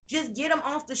 Just get them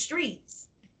off the streets.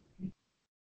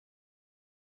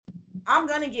 I'm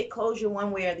gonna get closure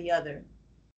one way or the other.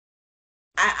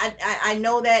 I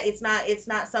know that it's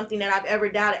not something that I've ever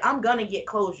doubted. I'm gonna get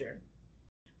closure,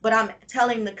 but I'm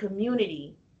telling the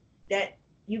community that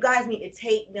You guys need to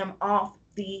take them off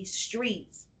the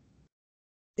streets.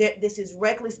 This is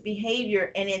reckless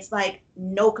behavior, and it's like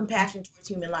no compassion towards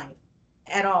human life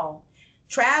at all.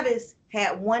 Travis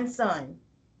had one son,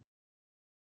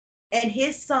 and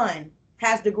his son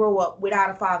has to grow up without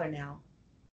a father now.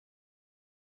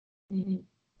 Mm-hmm.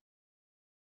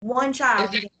 One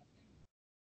child.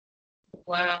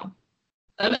 Wow.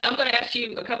 I'm going to ask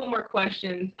you a couple more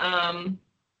questions. Tell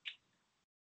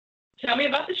me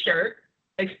about the shirt.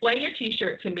 Explain your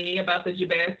T-shirt to me about the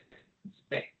Jabez.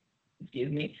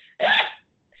 Excuse me.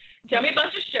 Tell me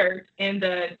about your shirt and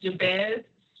the Jabez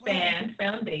Span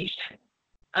Foundation.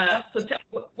 So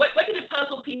what do the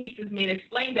puzzle pieces mean?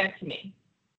 Explain that to me.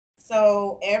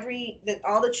 So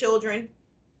all the children,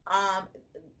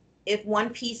 if one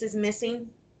piece is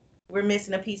missing, we're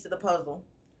missing a piece of the puzzle.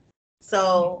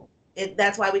 So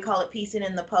that's why we call it piecing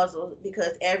in the puzzle,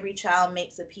 because every child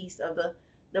makes a piece of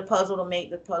the puzzle to make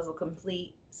the puzzle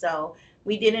complete. So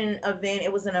we did an event.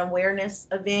 It was an awareness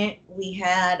event. We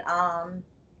had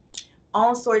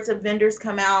all sorts of vendors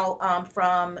come out,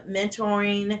 from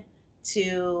mentoring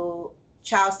to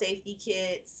child safety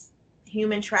kits,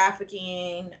 human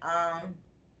trafficking.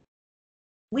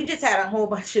 We just had a whole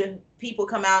bunch of people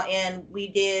come out, and we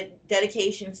did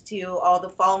dedications to all the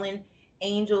fallen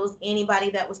angels, anybody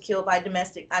that was killed by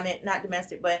not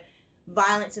domestic, but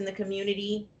violence in the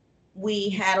community. We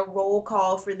had a roll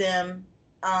call for them,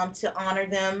 to honor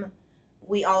them.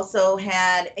 We also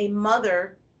had a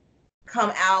mother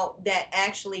come out that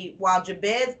actually, while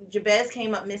Jabez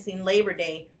came up missing Labor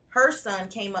Day, her son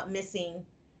came up missing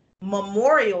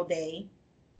Memorial Day.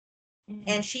 Mm-hmm.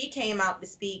 And she came out to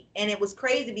speak, and it was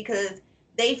crazy because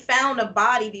they found a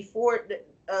body before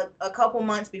a couple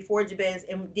months before Jabez,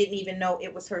 and didn't even know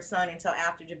it was her son until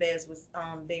after Jabez was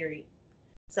buried.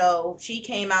 So she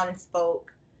came out and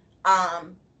spoke.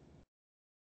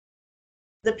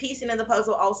 The piecing of the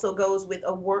puzzle also goes with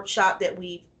a workshop that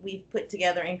we've put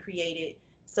together and created.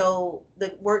 So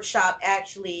the workshop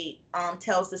actually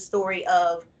tells the story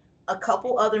of a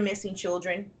couple other missing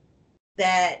children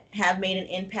that have made an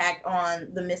impact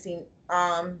on the missing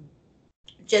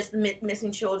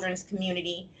children's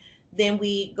community. Then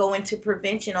we go into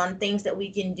prevention on things that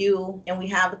we can do, and we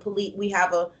have a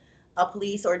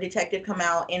police or a detective come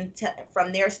out and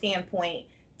from their standpoint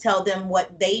tell them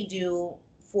what they do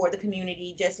for the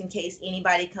community, just in case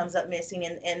anybody comes up missing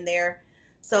in there.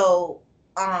 So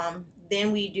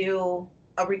then we do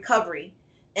a recovery.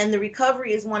 And the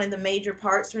recovery is one of the major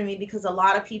parts for me, because a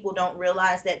lot of people don't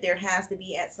realize that there has to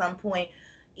be, at some point,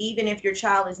 even if your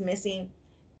child is missing,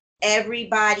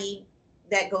 everybody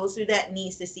that goes through that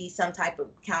needs to see some type of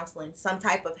counseling, some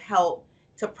type of help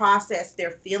to process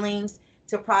their feelings,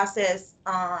 to process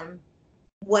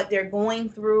what they're going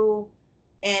through,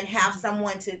 and have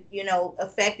someone to,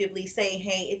 effectively say,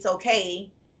 hey, it's okay,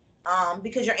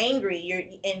 because you're angry,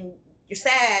 you're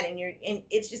sad, and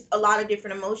it's just a lot of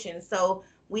different emotions. So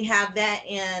we have that,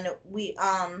 and we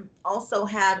also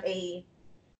have a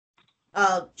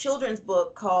children's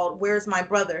book called Where's My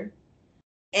Brother?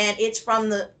 And it's from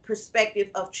the perspective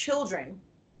of children,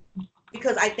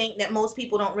 because I think that most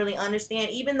people don't really understand.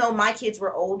 Even though my kids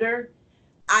were older,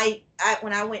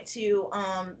 when I went to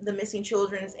the missing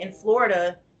children's in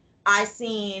Florida, I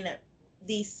seen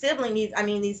these siblings,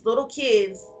 these little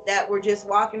kids that were just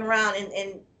walking around,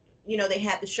 and they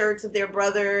had the shirts of their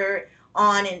brother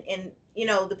on, and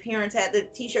the parents had the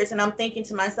t-shirts, and I'm thinking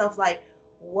to myself, like,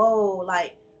 whoa,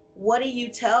 like, what do you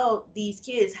tell these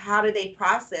kids? How do they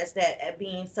process that at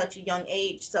being such a young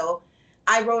age? So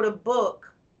I wrote a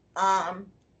book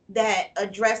that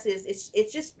addresses,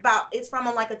 it's from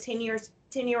like a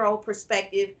 10-year-old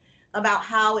perspective about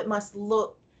how it must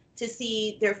look to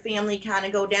see their family kind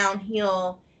of go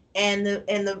downhill, and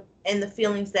the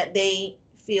feelings that they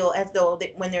feel as though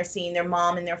when they're seeing their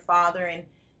mom and their father, and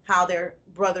how their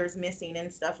brother's missing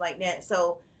and stuff like that.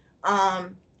 So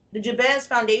the Jabez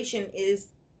Foundation is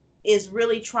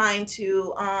really trying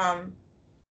to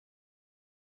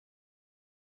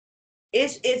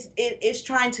it's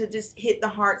trying to just hit the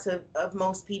hearts of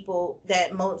most people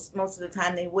that most of the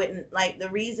time they wouldn't. Like, the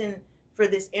reason for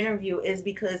this interview is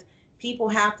because people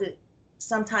have to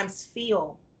sometimes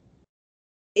feel.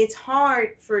 It's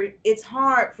hard for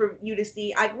you to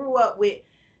see. I grew up with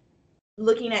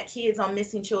looking at kids on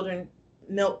missing children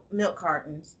milk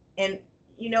cartons, and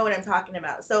you know what I'm talking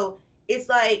about. So it's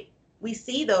like, we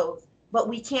see those, but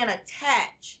we can't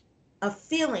attach a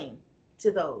feeling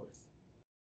to those.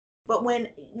 But when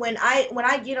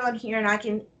I get on here, and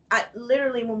I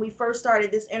literally, when we first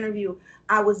started this interview,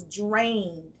 I was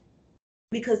drained,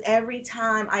 because every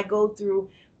time I go through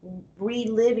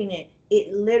reliving it,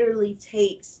 it literally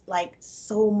takes like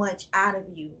so much out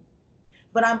of you.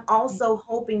 But I'm also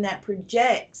hoping that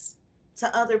projects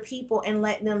to other people and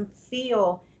let them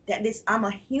feel that I'm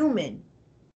a human,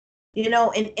 you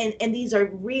know, and these are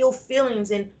real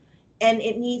feelings, and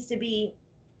it needs to be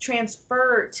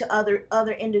transferred to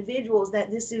other individuals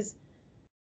that this is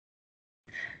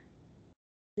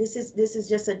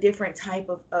just a different type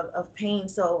of pain.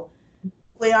 So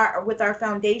with our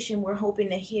foundation, we're hoping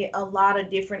to hit a lot of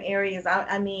different areas.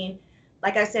 I mean,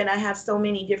 like I said, I have so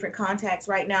many different contacts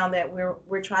right now that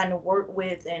we're trying to work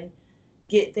with and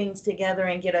get things together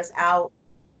and get us out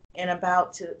and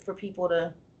about for people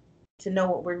to know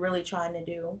what we're really trying to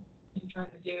do.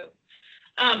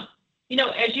 You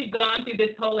know, as you've gone through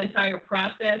this whole entire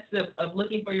process of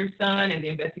looking for your son and the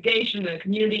investigation and the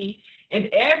community and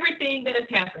everything that has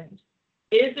happened,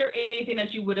 is there anything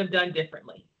that you would have done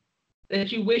differently,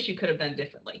 that you wish you could have done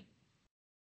differently?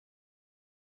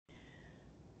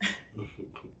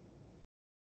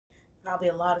 Probably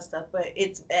a lot of stuff, but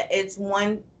it's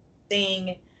one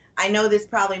thing. I know this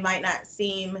probably might not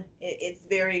seem, it's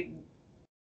very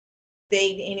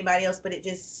vague to anybody else, but it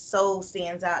just so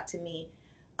stands out to me.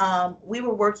 We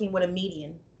were working with a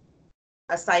medium,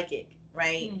 a psychic,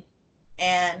 right? Mm.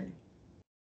 And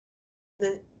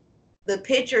the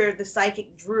picture the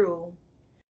psychic drew,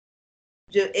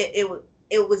 it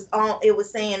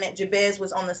was saying that Jabez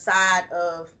was on the side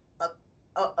of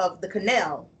the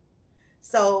canal.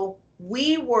 So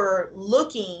we were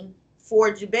looking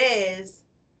for Jabez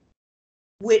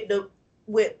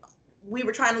we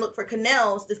were trying to look for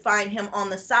canals to find him on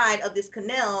the side of this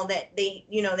canal that they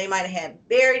might have had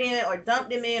buried in it or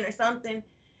dumped him in or something.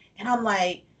 And I'm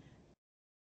like,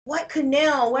 what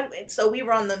canal? So we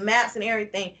were on the maps and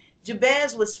everything.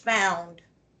 Jabez was found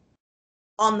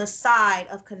on the side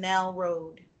of Canal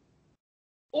Road.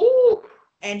 Ooh.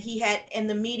 And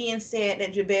the medium said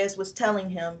that Jabez was telling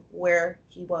him where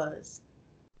he was.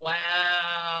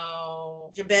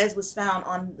 Wow. Jabez was found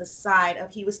on the side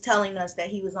he was telling us that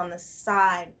he was on the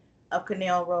side of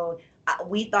Canal Road.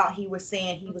 We thought he was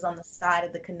saying he was on the side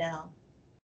of the canal.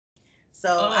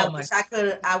 So I wish I could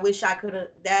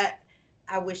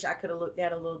have looked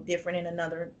at it a little different in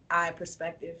another eye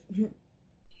perspective.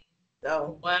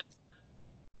 So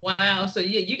wow. So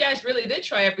you guys really did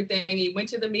try everything. You went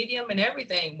to the medium and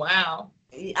everything. Wow.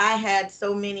 I had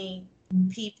so many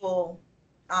people.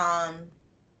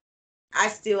 I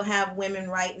still have women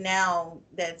right now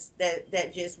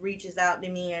that just reaches out to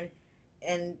me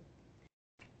and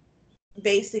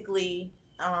basically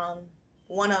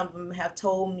one of them have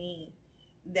told me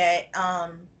that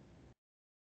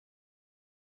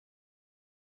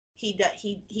he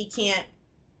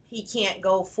can't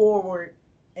go forward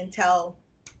until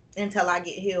I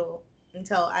get healed,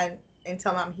 until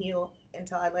I'm healed,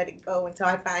 until I let it go, until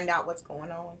I find out what's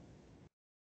going on.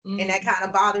 And that kind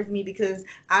of bothers me because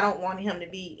I don't want him to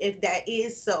be, if that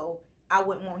is so, I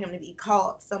wouldn't want him to be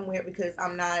caught somewhere because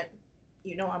I'm not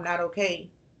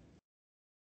okay.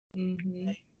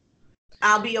 Mm-hmm.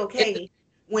 I'll be okay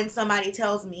when somebody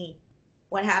tells me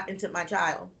what happened to my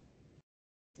child.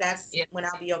 That's when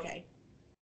I'll be okay.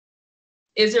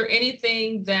 Is there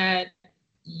anything that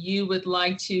you would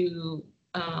like to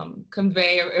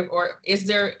convey, or is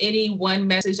there any one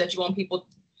message that you want people,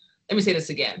 let me say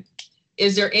this again.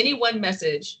 Is there any one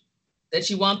message that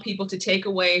you want people to take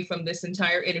away from this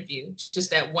entire interview?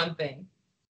 Just that one thing.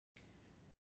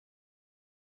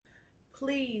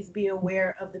 Please be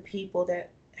aware of the people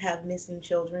that have missing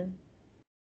children.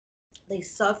 They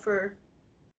suffer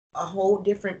a whole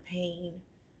different pain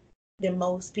than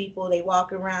most people. They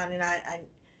walk around, and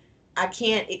I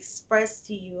can't express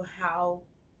to you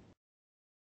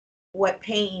what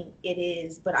pain it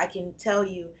is, but I can tell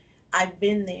you I've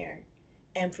been there.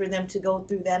 And for them to go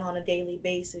through that on a daily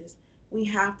basis, we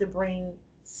have to bring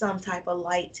some type of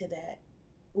light to that.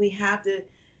 We have to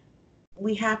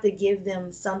give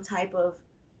them some type of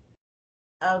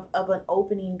an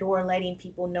opening door, letting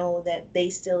people know that they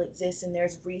still exist and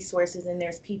there's resources and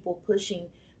there's people pushing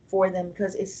for them,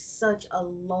 because it's such a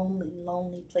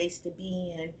lonely place to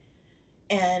be in.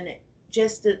 And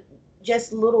just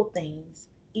little things,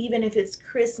 even if it's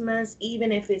Christmas,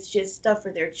 even if it's just stuff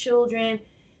for their children,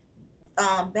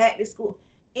 back to school,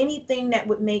 anything that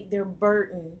would make their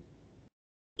burden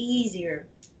easier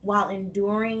while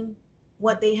enduring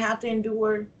what they have to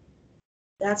endure,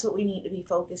 that's what we need to be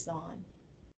focused on.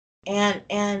 And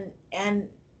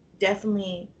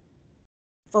definitely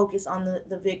focus on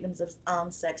the victims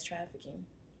of sex trafficking.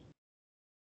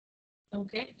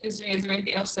 Okay. Is there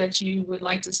anything else that you would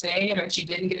like to say or that you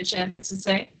didn't get a chance to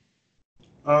say?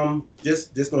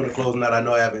 Just on the closing note, I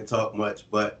know I haven't talked much,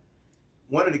 but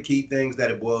one of the key things that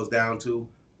it boils down to,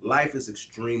 life is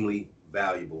extremely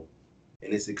valuable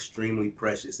and it's extremely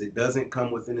precious. It doesn't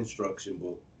come with an instruction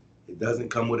book. It doesn't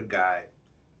come with a guide.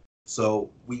 So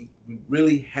we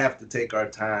really have to take our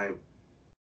time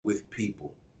with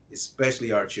people,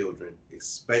 especially our children,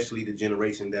 especially the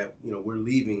generation that, you know, we're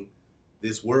leaving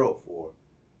this world for.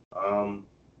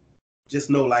 Just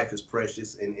know life is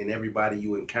precious, and everybody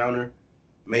you encounter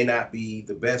may not be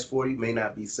the best for you, may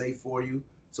not be safe for you.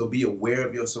 So be aware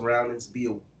of your surroundings, be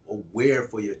aware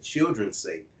for your children's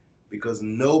sake, because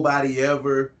nobody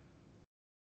ever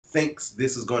thinks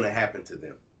this is going to happen to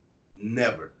them.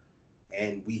 Never.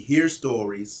 And we hear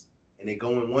stories and they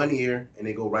go in one ear and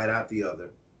they go right out the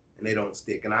other and they don't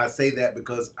stick. And I say that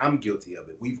because I'm guilty of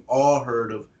it. We've all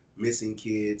heard of missing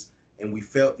kids and we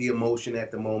felt the emotion at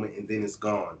the moment and then it's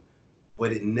gone.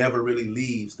 But it never really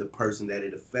leaves the person that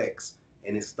it affects,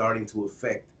 and it's starting to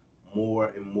affect more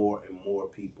and more and more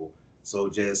people. So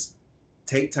just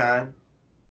take time,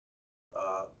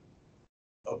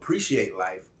 appreciate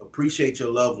life, appreciate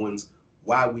your loved ones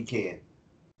while we can,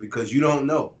 because you don't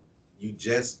know. You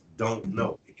just don't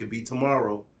know. It could be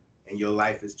tomorrow and your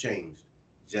life has changed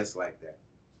just like that.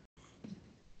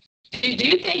 Do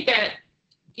you think that,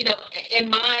 you know, in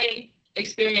my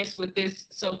experience with this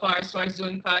so far, as far as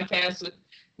doing podcasts with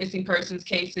missing persons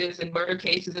cases and murder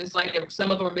cases, it's like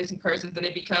some of them are missing persons and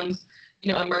it becomes,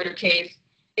 you know, a murder case.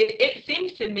 It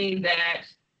seems to me that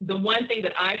the one thing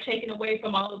that I've taken away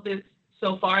from all of this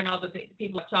so far and all the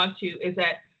people I've talked to is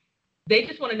that they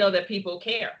just want to know that people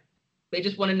care. They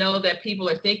just want to know that people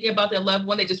are thinking about their loved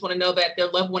one. They just want to know that their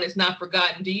loved one is not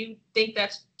forgotten. Do you think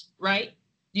that's right?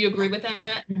 Do you agree with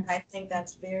that? I think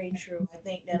that's very true. I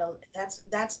think that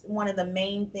that's one of the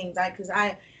main things. Because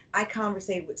I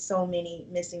conversate with so many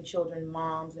missing children,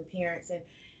 moms and parents,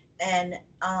 and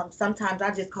sometimes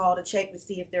I just call to check to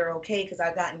see if they're okay, because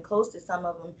I've gotten close to some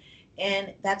of them,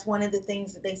 and that's one of the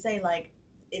things that they say, like,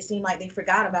 it seemed like they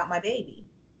forgot about my baby.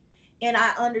 And I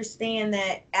understand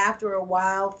that after a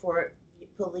while for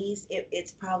police,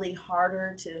 it's probably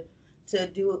harder to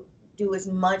do as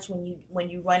much when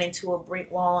you run into a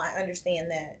brick wall. I understand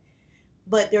that,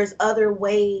 but there's other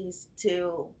ways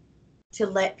to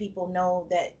let people know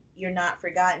that you're not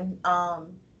forgotten.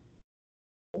 I'm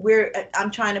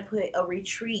trying to put a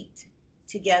retreat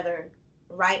together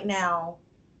right now,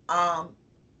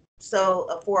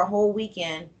 so for a whole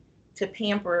weekend to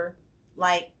pamper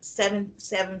like seven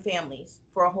families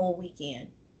for a whole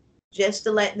weekend, just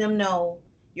to let them know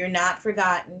you're not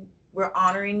forgotten. We're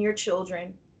honoring your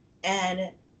children,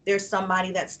 and there's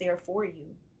somebody that's there for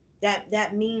you.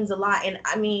 That means a lot. And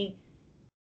I mean,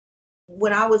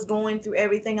 when I was going through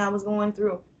everything I was going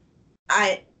through,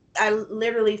 I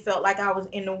literally felt like I was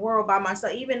in the world by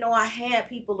myself, even though I had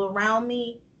people around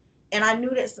me, and I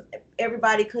knew that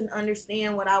everybody couldn't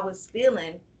understand what I was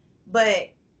feeling, but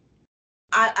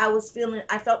I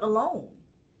felt alone.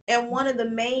 And one of the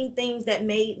main things that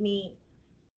made me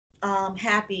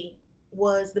happy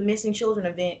was the missing children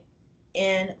event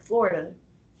in Florida.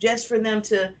 Just for them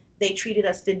they treated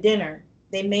us to dinner.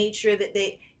 They made sure that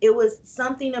it was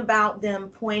something about them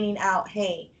pointing out,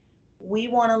 hey, we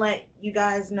want to let you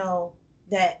guys know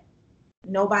that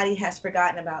nobody has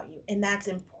forgotten about you. And that's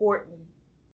important.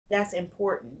 That's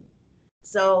important.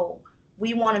 So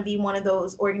we want to be one of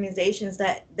those organizations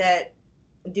that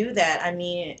do that. I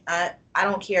mean, I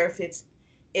don't care if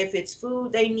it's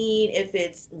food they need, if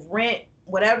it's rent,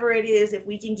 whatever it is, if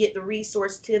we can get the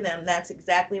resource to them, that's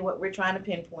exactly what we're trying to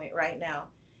pinpoint right now.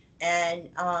 And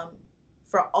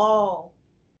for all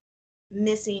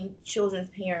missing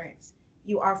children's parents,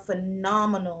 you are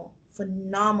phenomenal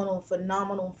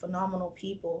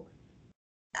people.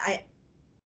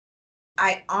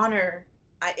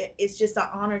 It's just an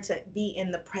honor to be in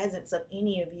the presence of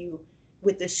any of you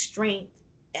with the strength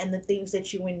and the things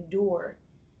that you endure.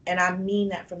 And I mean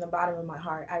that from the bottom of my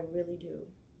heart. I really do.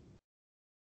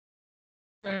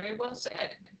 Very well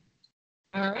said.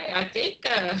 All right. I think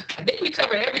we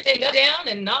covered everything up, down,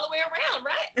 and all the way around,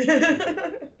 right?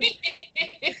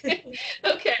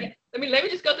 Okay. Let me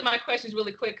just go through my questions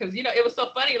really quick, because it was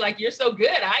so funny. Like, you're so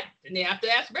good. I didn't have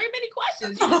to ask very many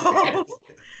questions.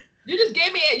 You just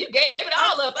gave it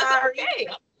all up. That's okay.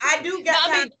 I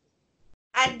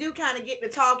do kind of get to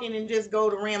talking and just go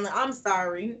to rambling. I'm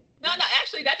sorry. No,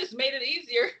 actually, that just made it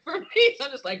easier for me. So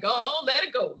I'm just like, go on, let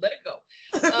it go.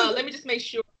 Let me just make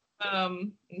sure. Let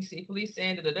me see, police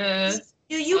and da-da-da.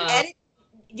 Do you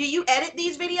edit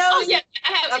these videos? Oh yeah,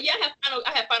 I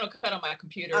have Final Cut on my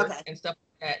computer and stuff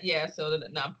like that. Yeah, so the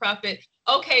nonprofit.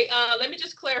 Okay, let me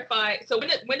just clarify. So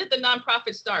when did the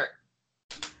nonprofit start?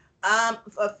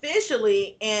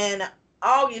 Officially in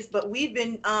August, but we've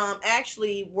been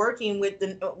actually working with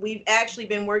we've actually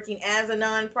been working as a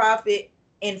nonprofit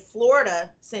in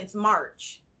Florida since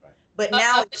March. Right. But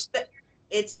now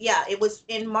it was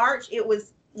in March.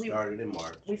 We started in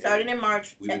March. We started in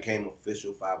March. We became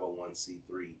official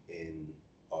 501c3 in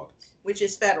August, which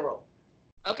is federal.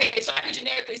 Okay, so I can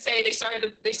generically say they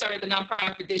started the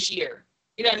nonprofit this year.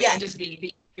 You know what I mean? Yeah. Just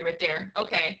be right there.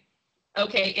 Okay.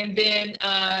 And then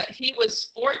he was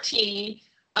 14.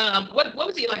 What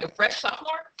was he, like a freshman?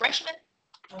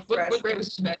 What grade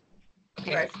was he?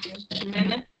 Okay.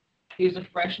 Freshman. He was a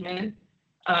freshman.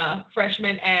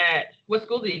 Freshman at what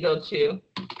school did he go to?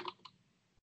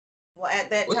 Well, at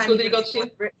that what time, school did he go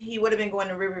to? He would have been going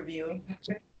to Riverview.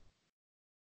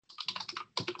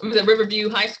 Was it Riverview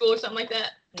High School or something like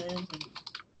that?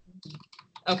 Mm-hmm.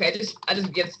 Okay, I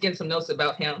just get some notes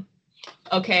about him.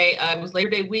 Okay, it was Labor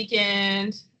Day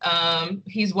weekend.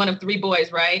 He's one of 3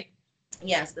 boys, right?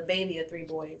 Yes, the baby of 3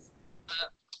 boys.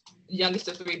 Youngest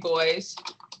of 3 boys.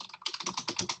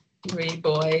 3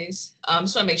 boys.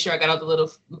 Just want to make sure I got all the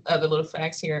little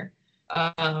facts here.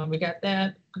 We got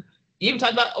that. You even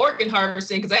talked about organ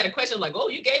harvesting because I had a question like, oh,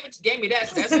 you gave me that.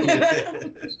 So that's cool.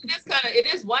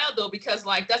 It is wild though, because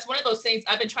like that's one of those things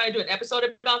I've been trying to do an episode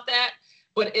about that,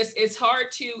 but it's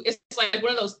hard to, it's like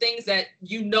one of those things that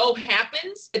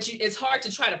happens, but it's hard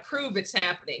to try to prove it's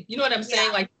happening. You know what I'm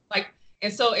saying? Yeah. Like,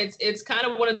 and so it's kind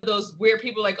of one of those weird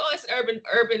people like, oh, it's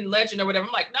urban legend or whatever.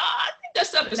 I'm like, no, I think that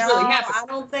stuff is really happening. I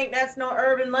don't think that's no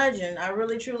urban legend. I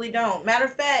really truly don't. Matter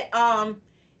of fact,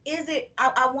 is it?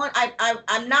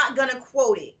 I'm not gonna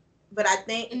quote it, but I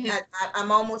think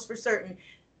I'm almost for certain.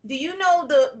 Do you know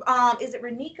is it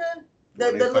Renika?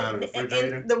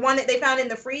 The one that they found in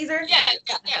the freezer? Yeah.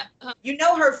 Uh-huh. You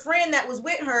know, her friend that was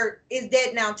with her is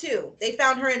dead now too. They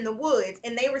found her in the woods,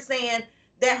 and they were saying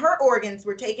that her organs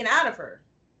were taken out of her.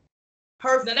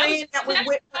 Her friend that was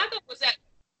with her.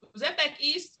 Was that back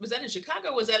east? Was that in Chicago?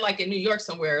 Or was that like in New York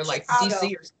somewhere, like Chicago.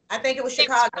 DC or something? I think it was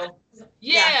Chicago.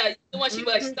 Yeah. The one she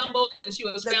like stumbled and she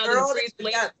was found in the freezer.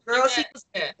 The girl she was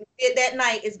dead that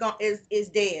night is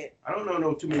dead. I don't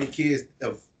know too many kids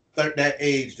of that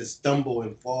age to stumble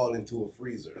and fall into a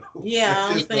freezer.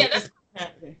 Yeah,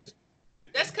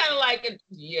 that's kind of like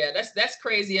that's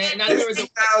crazy. And I this remember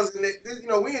 2000,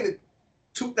 we in the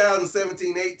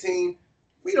 2017, 18.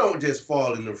 We don't just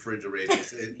fall in the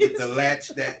refrigerators with the latch.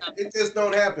 That it just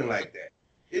don't happen like that.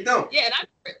 It don't. Yeah,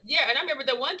 and I remember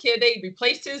that one kid. They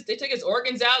took his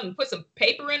organs out and put some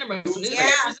paper in them. Or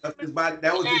his body.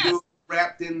 That was the dude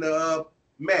wrapped in the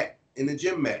mat, in the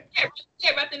gym mat.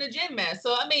 Yeah, wrapped in the gym mat.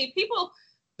 So I mean, people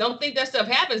don't think that stuff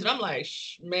happens, but I'm like,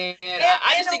 man,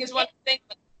 I just think it's one thing.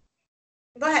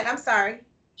 Go ahead. I'm sorry.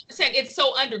 Saying it's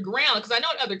so underground because I know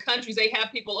in other countries they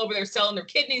have people over there selling their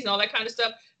kidneys and all that kind of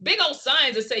stuff. Big old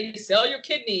signs that say you sell your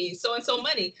kidneys, so and so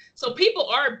money. So people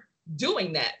are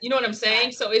doing that. You know what I'm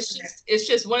saying? So it's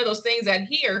just one of those things that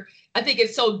here I think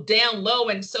it's so down low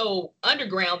and so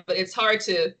underground, but it's hard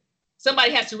to.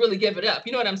 Somebody has to really give it up.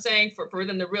 You know what I'm saying? For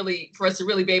us to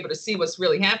really be able to see what's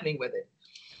really happening with it.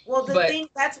 Well, thing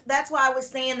that's why I was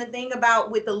saying the thing about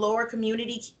with the lower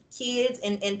community kids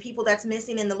and people that's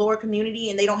missing in the lower community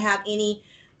and they don't have any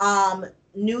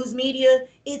news media.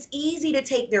 It's easy to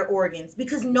take their organs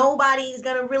because nobody is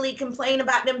gonna really complain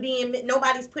about them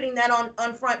nobody's putting that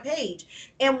on front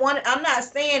page. And I'm not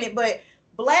saying it, but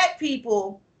Black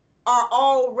people are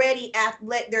already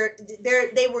athletic.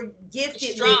 They were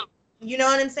gifted. You know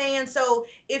what I'm saying? So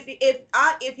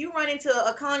if you run into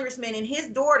a congressman and his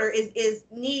daughter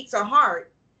needs a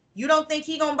heart, you don't think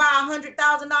he gonna buy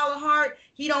 $100,000 heart?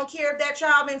 He don't care if that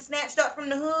child been snatched up from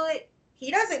the hood.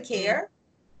 He doesn't care.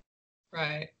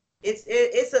 Right. It's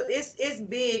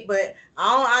big, but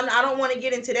I don't want to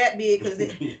get into that big because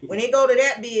when it go to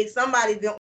that big, somebody's